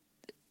I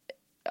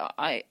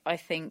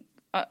think,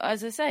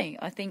 as I say,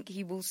 I think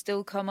he will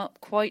still come up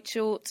quite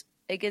short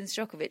against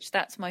Djokovic.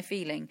 That's my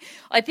feeling.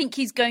 I think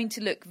he's going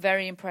to look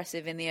very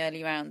impressive in the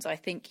early rounds. I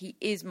think he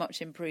is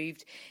much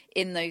improved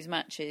in those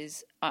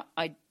matches.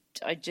 I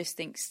just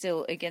think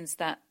still against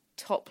that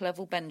top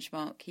level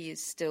benchmark, he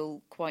is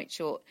still quite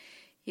short.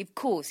 Of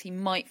course, he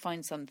might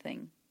find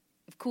something.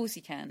 Of course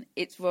he can.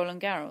 It's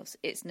Roland Garros.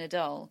 It's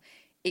Nadal.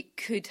 It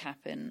could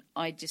happen.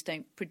 I just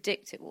don't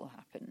predict it will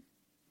happen.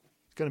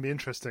 going to be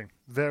interesting.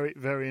 Very,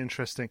 very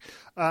interesting.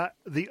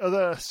 The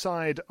other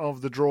side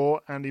of the draw,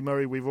 Andy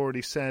Murray, we've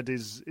already said,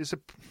 he's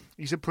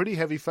a pretty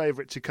heavy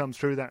favourite to come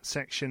through that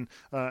section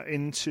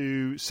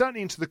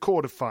certainly into the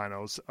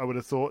quarterfinals, I would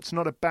have thought. It's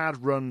not a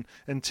bad run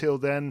until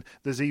then.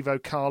 There's Ivo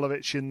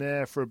Karlovic in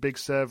there for a big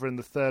server in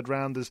the third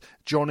round. There's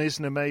John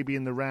Isner maybe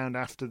in the round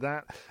after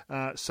that.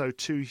 So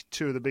two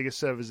of the biggest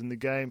servers in the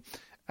game.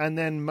 And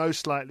then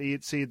most likely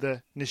it's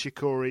either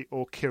Nishikori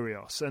or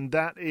Kyrgios. And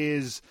that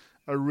is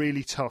a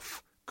really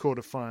tough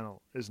quarterfinal,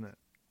 isn't it?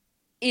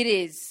 It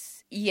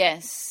is,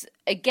 yes.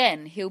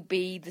 Again, he'll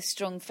be the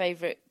strong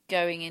favourite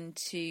going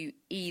into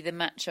either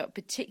matchup,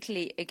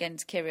 particularly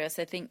against Kyrgios.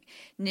 I think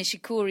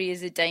Nishikori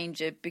is a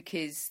danger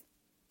because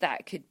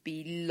that could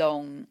be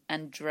long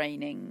and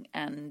draining.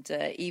 And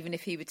even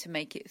if he were to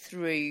make it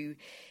through,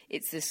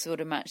 it's the sort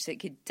of match that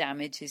could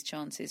damage his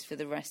chances for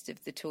the rest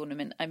of the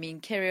tournament. I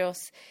mean,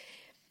 Kyrgios,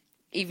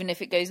 even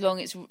if it goes long,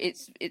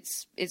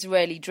 it's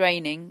rarely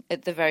draining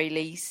at the very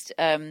least.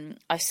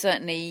 I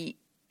certainly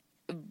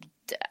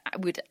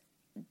would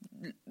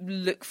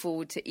look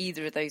forward to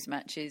either of those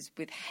matches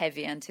with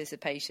heavy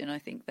anticipation. I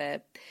think they're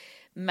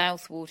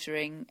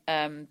mouth-watering,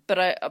 but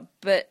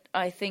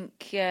I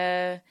think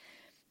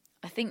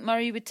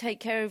Murray would take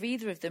care of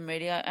either of them.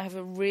 Really, I have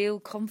a real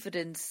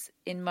confidence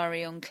in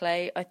Murray on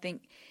clay. I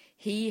think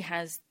he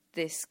has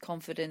this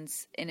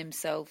confidence in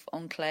himself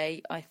on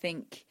clay. I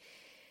think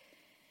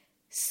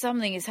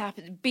something has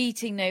happened.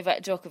 Beating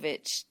Novak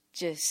Djokovic,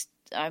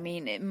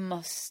 it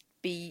must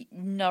be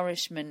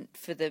nourishment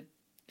for the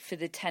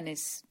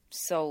tennis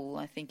soul.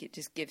 I think it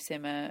just gives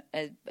him a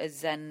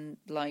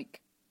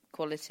zen-like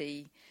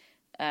quality.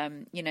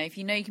 If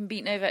you know you can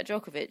beat Novak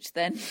Djokovic,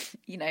 then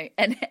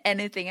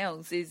anything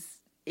else is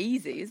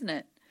easy, isn't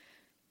it?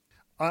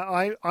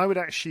 I would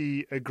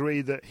actually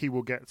agree that he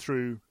will get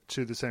through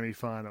to the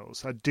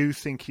semi-finals. I do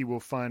think he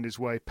will find his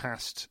way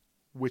past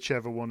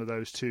whichever one of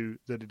those two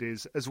that it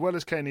is. As well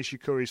as Kei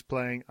Nishikori's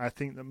playing, I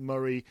think that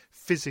Murray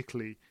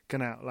physically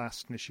can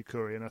outlast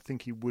Nishikori, and I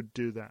think he would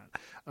do that.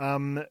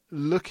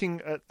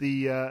 Looking at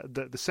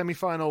the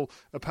semi-final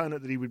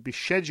opponent that he would be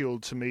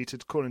scheduled to meet,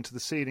 according to the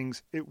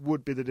seedings, it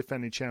would be the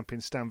defending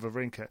champion Stan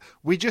Wawrinka.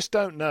 We just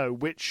don't know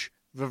which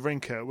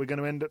Wawrinka we're going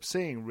to end up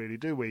seeing, really,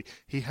 do we?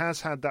 He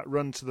has had that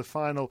run to the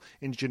final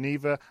in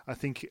Geneva. I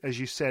think, as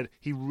you said,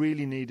 he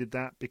really needed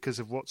that because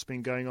of what's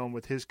been going on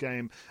with his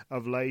game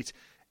of late.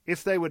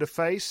 If they were to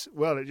face,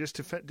 well, it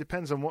just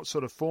depends on what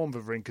sort of form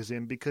Wawrinka's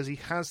in, because he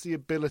has the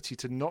ability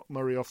to knock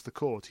Murray off the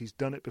court. He's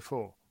done it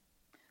before.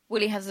 Well,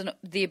 he has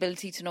the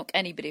ability to knock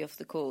anybody off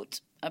the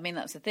court. I mean,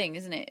 that's the thing,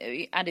 isn't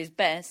it? At his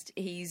best,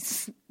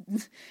 he's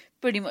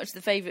pretty much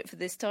the favourite for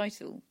this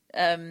title.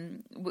 I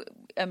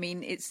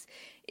mean, it's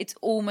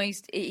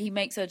almost... He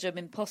makes our job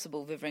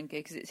impossible, Wawrinka,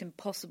 because it's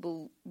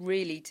impossible,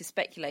 really, to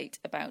speculate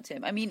about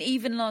him. I mean,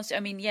 even last... I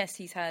mean, yes,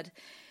 he's had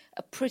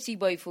a pretty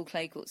woeful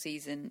clay court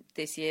season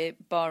this year,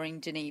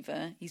 barring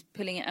Geneva. He's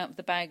pulling it out of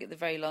the bag at the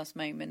very last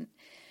moment.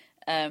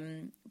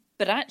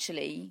 But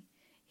actually,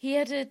 he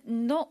had a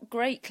not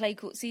great clay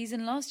court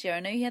season last year. I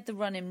know he had the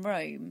run in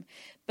Rome,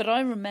 but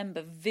I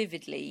remember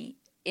vividly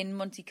in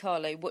Monte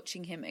Carlo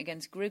watching him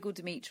against Grigor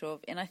Dimitrov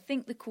in, I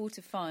think, the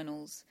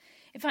quarterfinals.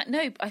 In fact,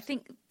 no, I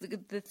think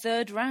the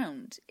third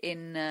round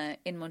in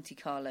Monte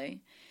Carlo.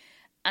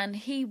 And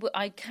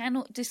I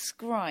cannot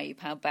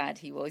describe how bad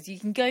he was. You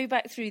can go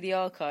back through the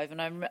archive,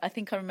 and I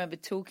think I remember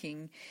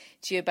talking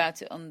to you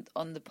about it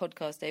on the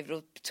podcast, David,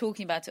 or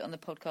talking about it on the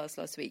podcast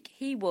last week.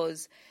 He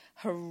was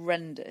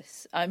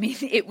horrendous. I mean,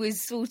 it was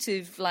sort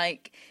of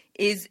like,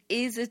 is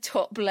a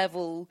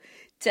top-level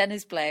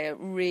tennis player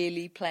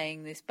really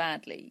playing this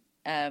badly?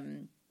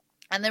 And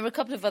there were a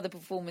couple of other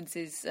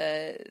performances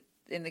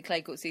in the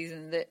clay court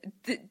season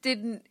that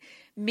didn't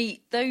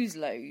meet those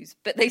lows,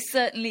 but they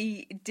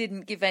certainly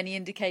didn't give any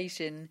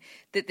indication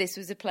that this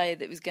was a player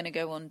that was going to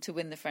go on to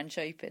win the French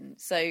Open.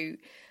 So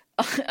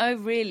I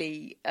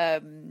really,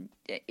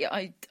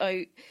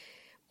 I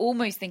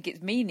almost think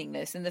it's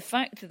meaningless. And the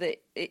fact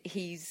that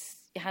he's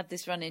had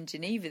this run in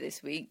Geneva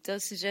this week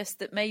does suggest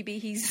that maybe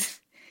he's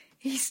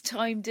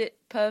timed it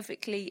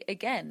perfectly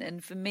again.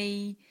 And for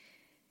me,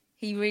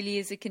 he really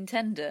is a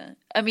contender.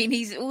 I mean,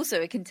 he's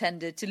also a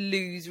contender to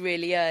lose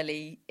really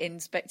early in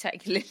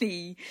spectacular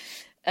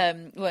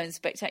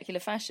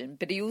fashion.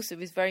 But he also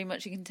is very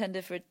much a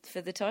contender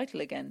for the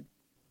title again.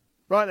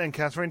 Right then,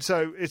 Catherine.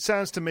 So it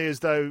sounds to me as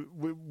though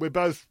we're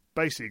both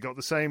basically got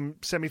the same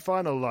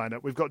semi-final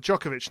lineup. We've got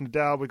Djokovic,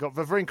 Nadal. We've got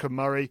Wawrinka,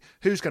 Murray.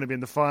 Who's going to be in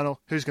the final?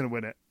 Who's going to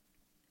win it?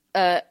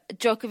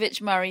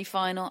 Djokovic, Murray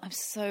final. I'm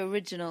so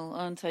original,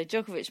 aren't I?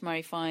 Djokovic,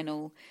 Murray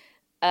final.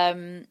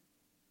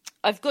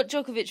 I've got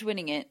Djokovic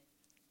winning it.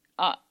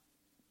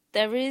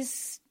 There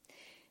is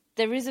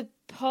a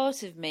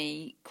part of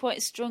me, quite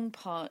a strong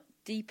part,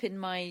 deep in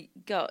my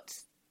gut,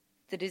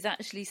 that is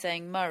actually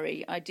saying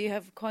Murray. I do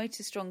have quite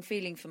a strong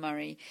feeling for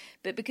Murray,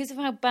 but because of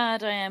how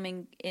bad I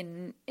am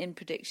in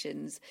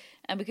predictions,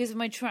 and because of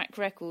my track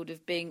record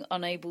of being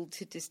unable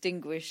to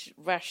distinguish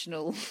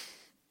rational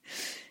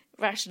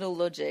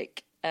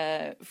logic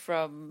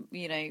from,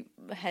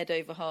 head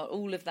over heart,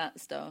 all of that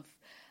stuff.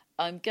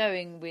 I'm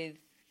going with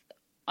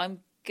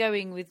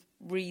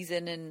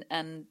reason,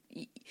 and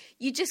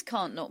you just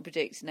can't not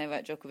predict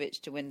Novak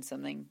Djokovic to win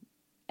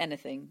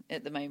anything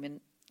at the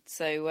moment.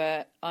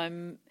 So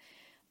I'm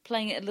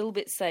playing it a little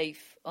bit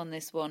safe on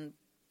this one,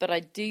 but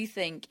I do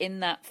think in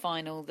that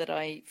final that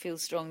I feel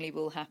strongly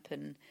will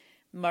happen,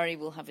 Murray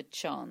will have a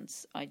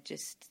chance. I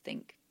just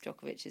think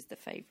Djokovic is the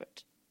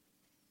favourite.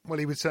 Well,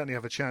 he would certainly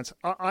have a chance.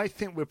 I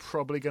think we're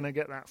probably going to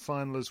get that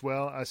final as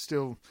well. I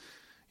still,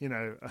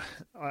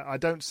 I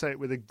don't say it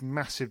with a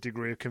massive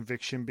degree of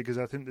conviction, because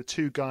I think the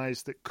two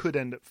guys that could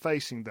end up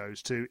facing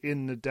those two,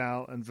 in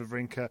Nadal and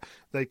Wawrinka,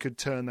 they could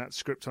turn that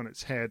script on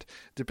its head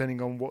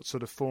depending on what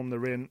sort of form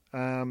they're in.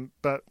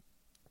 But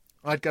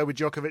I'd go with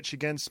Djokovic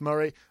against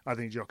Murray. I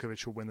think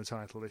Djokovic will win the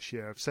title this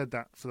year. I've said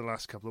that for the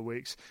last couple of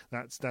weeks.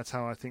 That's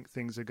how I think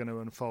things are going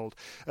to unfold.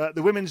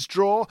 The women's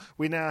draw,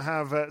 we now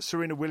have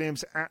Serena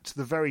Williams at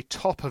the very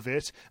top of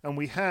it, and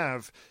we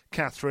have,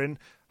 Catherine,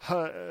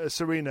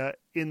 Serena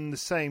in the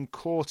same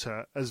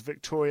quarter as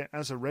Victoria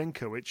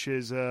Azarenka, which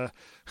is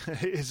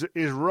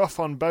rough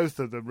on both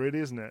of them, really,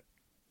 isn't it?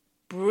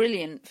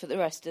 Brilliant for the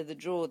rest of the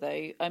draw,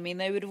 though. I mean,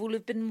 they would have all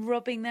have been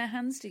rubbing their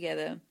hands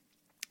together.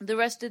 The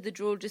rest of the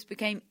draw just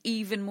became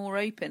even more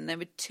open. There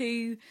were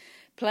two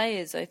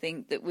players, I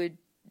think, that were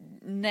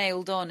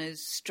nailed on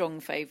as strong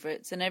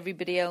favourites, and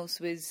everybody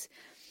else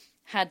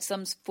had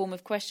some form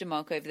of question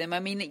mark over them. I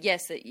mean,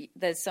 yes,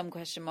 there's some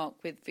question mark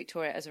with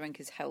Victoria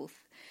Azarenka's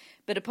health,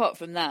 but apart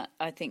from that,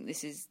 I think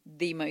this is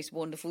the most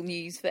wonderful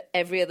news for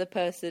every other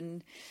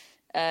person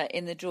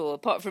in the draw,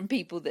 apart from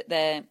people that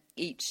they're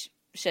each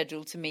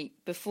scheduled to meet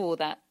before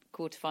that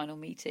quarterfinal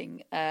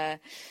meeting.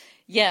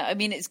 Yeah, I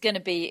mean, it's going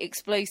to be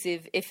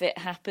explosive if it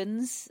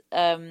happens.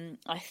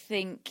 I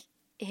think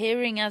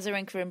hearing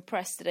Azarenka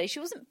impressed today, she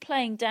wasn't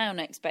playing down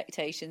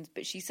expectations,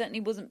 but she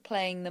certainly wasn't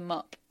playing them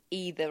up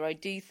either. I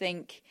do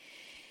think,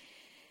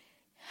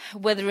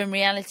 whether in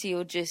reality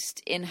or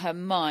just in her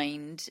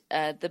mind,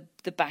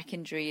 the back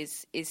injury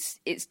is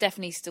it's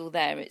definitely still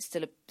there. It's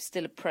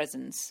still a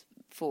presence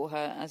for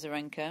her,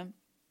 Azarenka.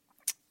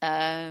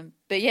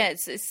 But yeah,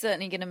 it's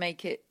certainly going to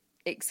make it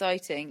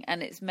exciting,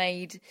 and it's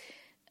made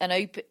an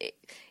open.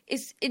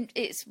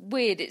 It's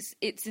weird.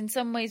 It's in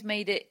some ways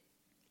made it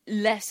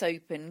less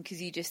open,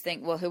 because you just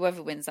think, well,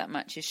 whoever wins that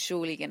match is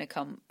surely going to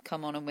come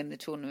on and win the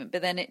tournament.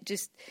 But then it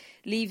just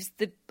leaves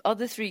the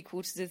other three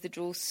quarters of the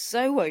draw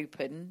so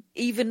open,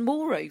 even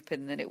more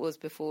open than it was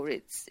before.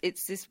 It's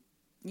this,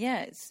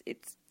 yeah,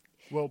 it's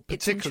well,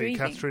 particularly,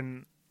 it's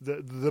Catherine,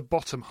 the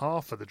bottom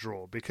half of the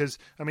draw, because,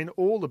 I mean,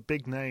 all the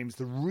big names,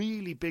 the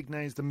really big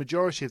names, the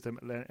majority of them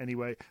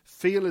anyway,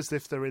 feel as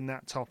if they're in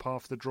that top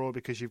half of the draw,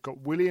 because you've got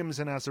Williams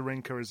and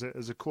Azarenka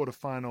as a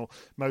quarterfinal,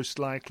 most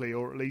likely,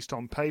 or at least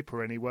on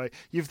paper anyway.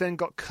 You've then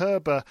got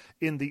Kerber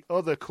in the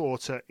other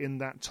quarter in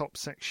that top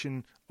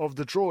section of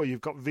the draw.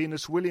 You've got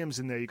Venus Williams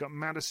in there. You've got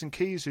Madison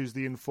Keys, who's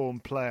the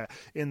informed player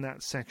in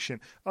that section.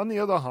 On the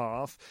other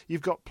half,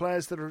 you've got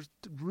players that are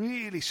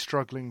really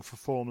struggling for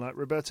form, like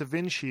Roberta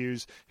Vinci,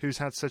 who's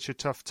had such a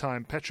tough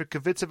time. Petra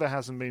Kvitova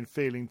hasn't been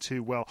feeling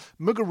too well.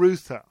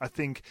 Muguruza, I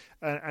think,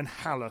 and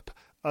Halep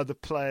are the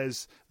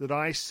players that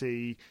I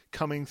see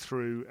coming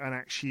through and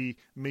actually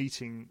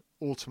meeting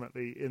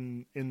ultimately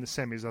in the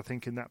semis, I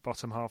think, in that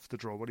bottom half of the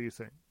draw. What do you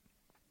think?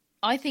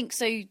 I think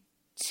so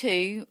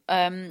too.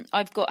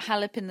 I've got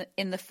Halep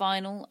in the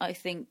final. I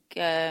think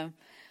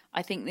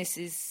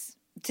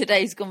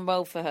today's gone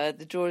well for her.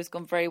 The draw has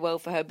gone very well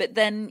for her. But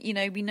then,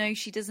 we know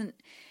she doesn't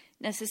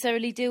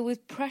necessarily deal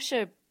with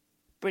pressure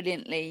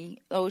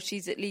brilliantly, or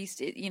she's at least,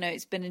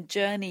 it's been a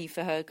journey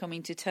for her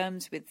coming to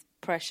terms with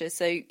pressure.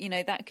 So,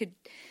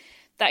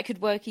 that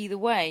could work either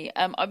way.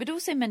 I would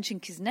also mention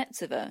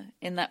Kuznetsova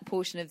in that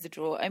portion of the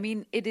draw. I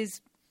mean, it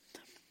is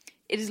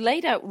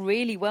laid out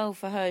really well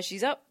for her.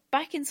 She's up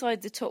back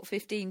inside the top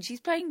 15. She's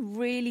playing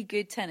really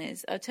good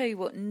tennis. I'll tell you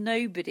what,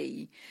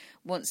 nobody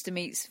wants to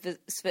meet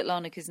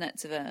Svetlana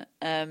Kuznetsova.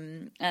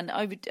 And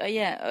I would,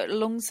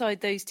 alongside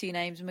those two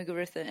names,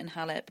 Muguruza and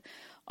Halep,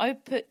 I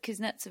would put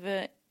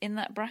Kuznetsova in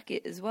that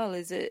bracket as well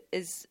as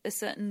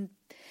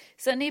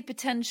certainly a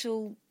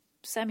potential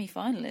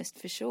semi-finalist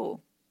for sure.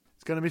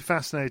 It's going to be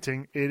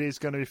fascinating. It is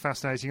going to be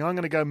fascinating. I'm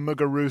going to go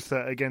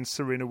Muguruza against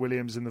Serena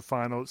Williams in the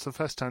final. It's the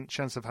first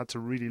chance I've had to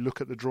really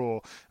look at the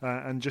draw,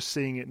 and just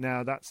seeing it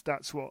now,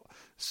 that's what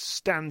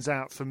stands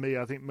out for me.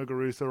 I think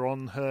Muguruza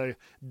on her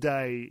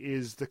day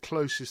is the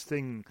closest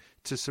thing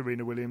to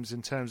Serena Williams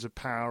in terms of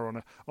power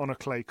on a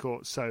clay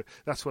court. So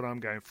that's what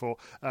I'm going for,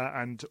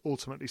 and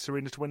ultimately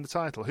Serena to win the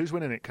title. Who's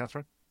winning it,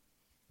 Catherine?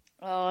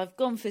 Oh, I've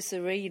gone for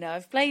Serena.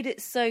 I've played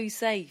it so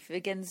safe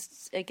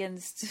against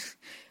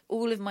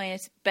all of my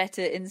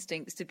better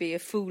instincts to be a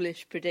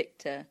foolish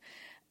predictor.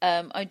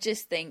 I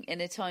just think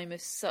in a time of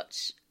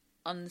such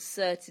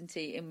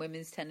uncertainty in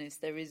women's tennis,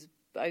 there is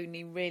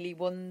only really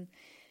one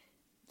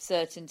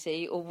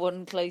certainty, or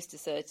one close to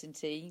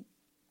certainty,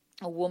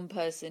 or one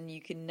person you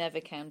can never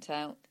count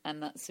out,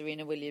 and that's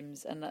Serena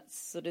Williams. And that's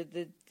sort of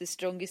the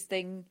strongest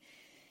thing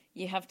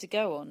you have to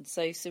go on.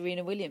 So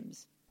Serena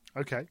Williams.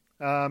 Okay.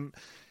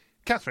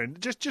 Catherine,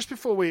 just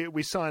before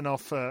we sign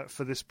off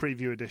for this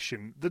preview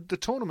edition, the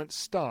tournament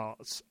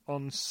starts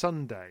on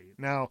Sunday.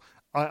 Now,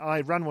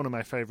 I ran one of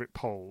my favourite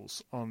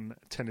polls on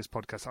Tennis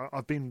Podcast.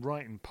 I've been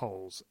writing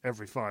polls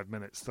every 5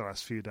 minutes the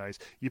last few days.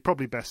 You're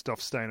probably best off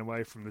staying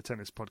away from the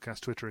Tennis Podcast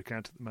Twitter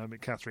account at the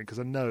moment, Catherine, because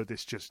I know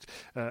this just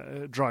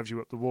drives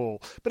you up the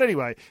wall. But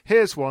anyway,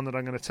 here's one that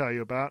I'm going to tell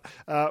you about,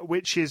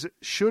 which is,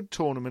 should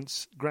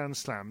tournaments, Grand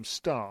Slams,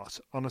 start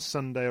on a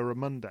Sunday or a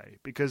Monday?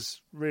 Because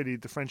really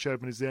the French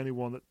Open is the only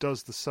one that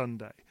does the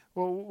Sunday.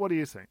 Well, what do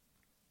you think?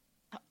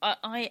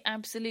 I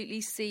absolutely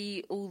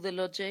see all the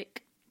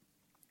logic.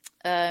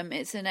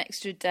 It's an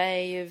extra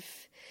day of,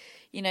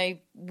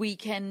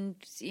 weekend,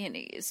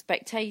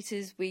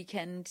 spectators,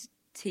 weekend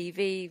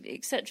TV,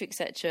 etc.,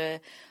 etc.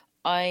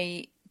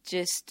 I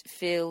just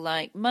feel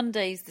like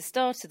Monday's the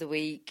start of the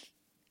week.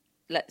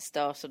 Let's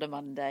start on a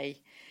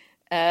Monday.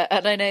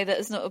 And I know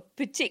that's not a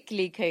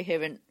particularly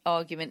coherent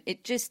argument.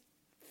 It just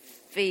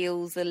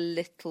feels a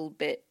little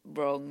bit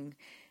wrong.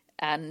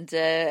 And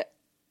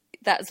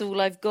that's all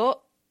I've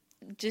got.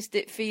 Just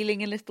it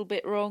feeling a little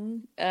bit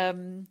wrong.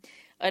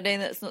 I know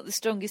that's not the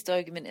strongest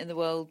argument in the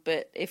world,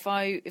 but if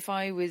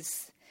I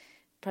was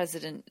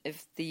president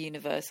of the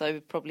universe, I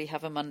would probably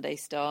have a Monday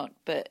start.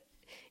 But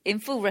in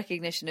full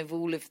recognition of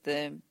all of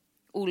the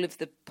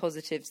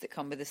positives that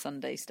come with a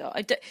Sunday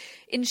start,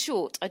 in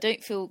short, I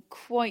don't feel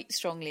quite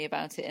strongly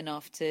about it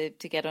enough to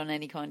get on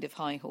any kind of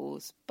high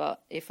horse.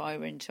 But if I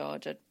were in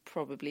charge, I'd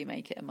probably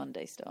make it a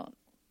Monday start.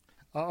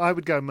 I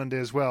would go Monday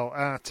as well.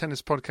 Our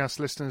Tennis Podcast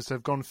listeners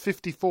have gone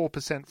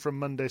 54% from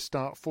Monday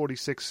start,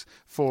 46%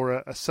 for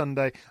a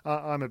Sunday.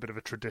 I'm a bit of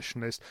a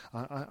traditionalist.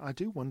 I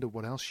do wonder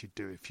what else you'd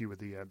do if you were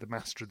the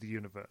master of the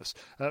universe.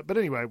 But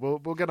anyway, we'll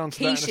get on to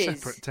that in a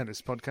separate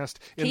tennis podcast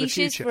in the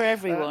future. For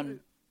everyone.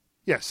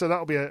 Yeah, so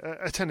that'll be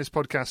a tennis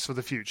podcast for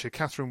the future.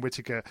 Catherine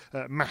Whitaker,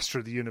 master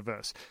of the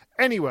universe.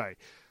 Anyway,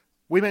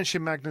 we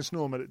mentioned Magnus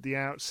Norman at the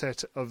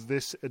outset of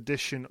this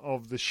edition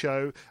of the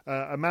show,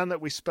 a man that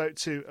we spoke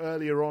to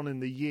earlier on in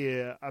the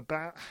year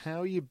about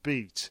how you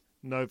beat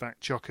Novak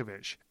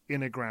Djokovic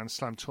in a Grand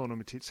Slam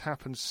tournament. It's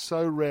happened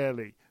so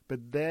rarely,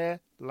 but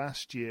there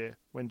last year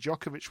when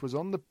Djokovic was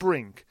on the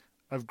brink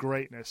of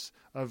greatness,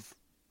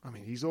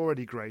 he's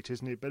already great,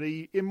 isn't he? But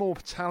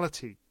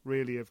immortality,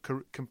 really, of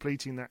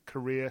completing that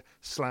career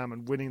slam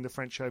and winning the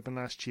French Open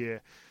last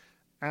year.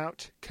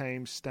 Out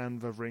came Stan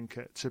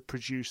Wawrinka to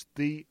produce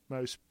the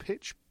most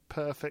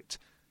pitch-perfect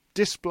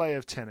display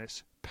of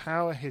tennis,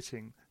 power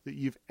hitting, that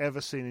you've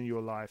ever seen in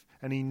your life,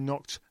 and he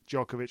knocked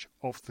Djokovic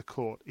off the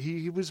court.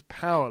 He was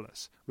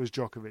powerless, was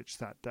Djokovic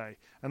that day.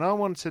 And I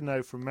wanted to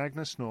know from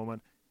Magnus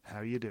Norman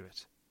how you do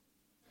it.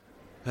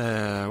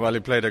 Well, he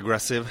played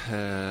aggressive.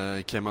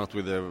 He came out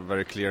with a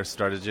very clear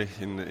strategy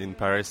in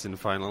Paris in the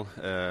final,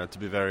 to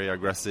be very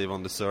aggressive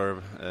on the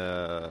serve,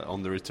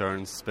 on the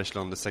returns,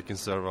 especially on the second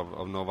serve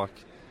of Novak.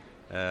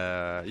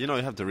 You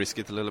have to risk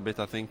it a little bit,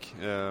 I think.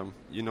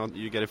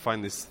 You got to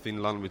find this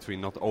thin line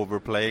between not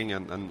overplaying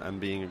and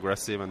being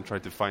aggressive and try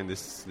to find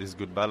this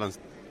good balance.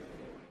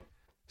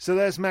 So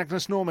there's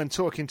Magnus Norman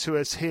talking to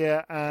us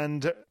here,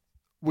 and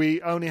we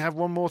only have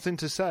one more thing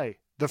to say.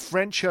 The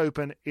French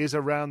Open is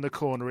around the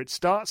corner. It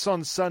starts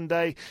on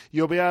Sunday.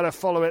 You'll be able to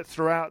follow it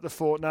throughout the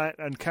fortnight,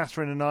 and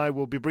Catherine and I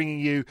will be bringing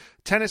you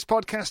tennis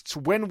podcasts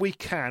when we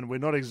can. We're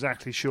not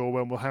exactly sure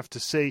when, we'll have to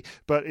see,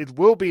 but it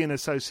will be in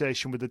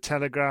association with The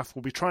Telegraph.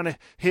 We'll be trying to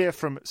hear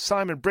from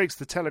Simon Briggs,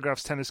 The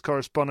Telegraph's tennis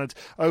correspondent,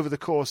 over the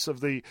course of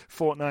the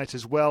fortnight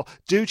as well.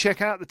 Do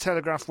check out the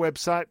Telegraph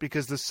website,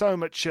 because there's so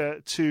much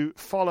to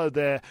follow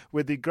there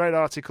with the great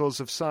articles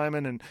of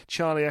Simon and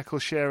Charlie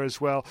Eccleshare as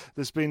well.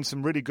 There's been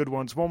some really good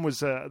ones. One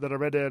was that I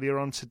read earlier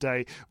on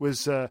today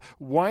was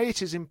why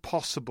it is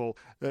impossible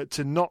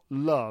to not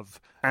love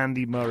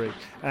Andy Murray.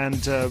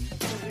 And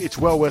it's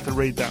well worth a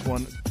read, that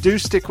one. Do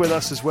stick with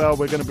us as well.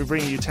 We're going to be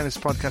bringing you tennis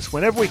podcasts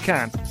whenever we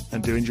can,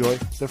 and do enjoy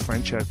the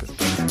French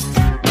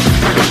Open.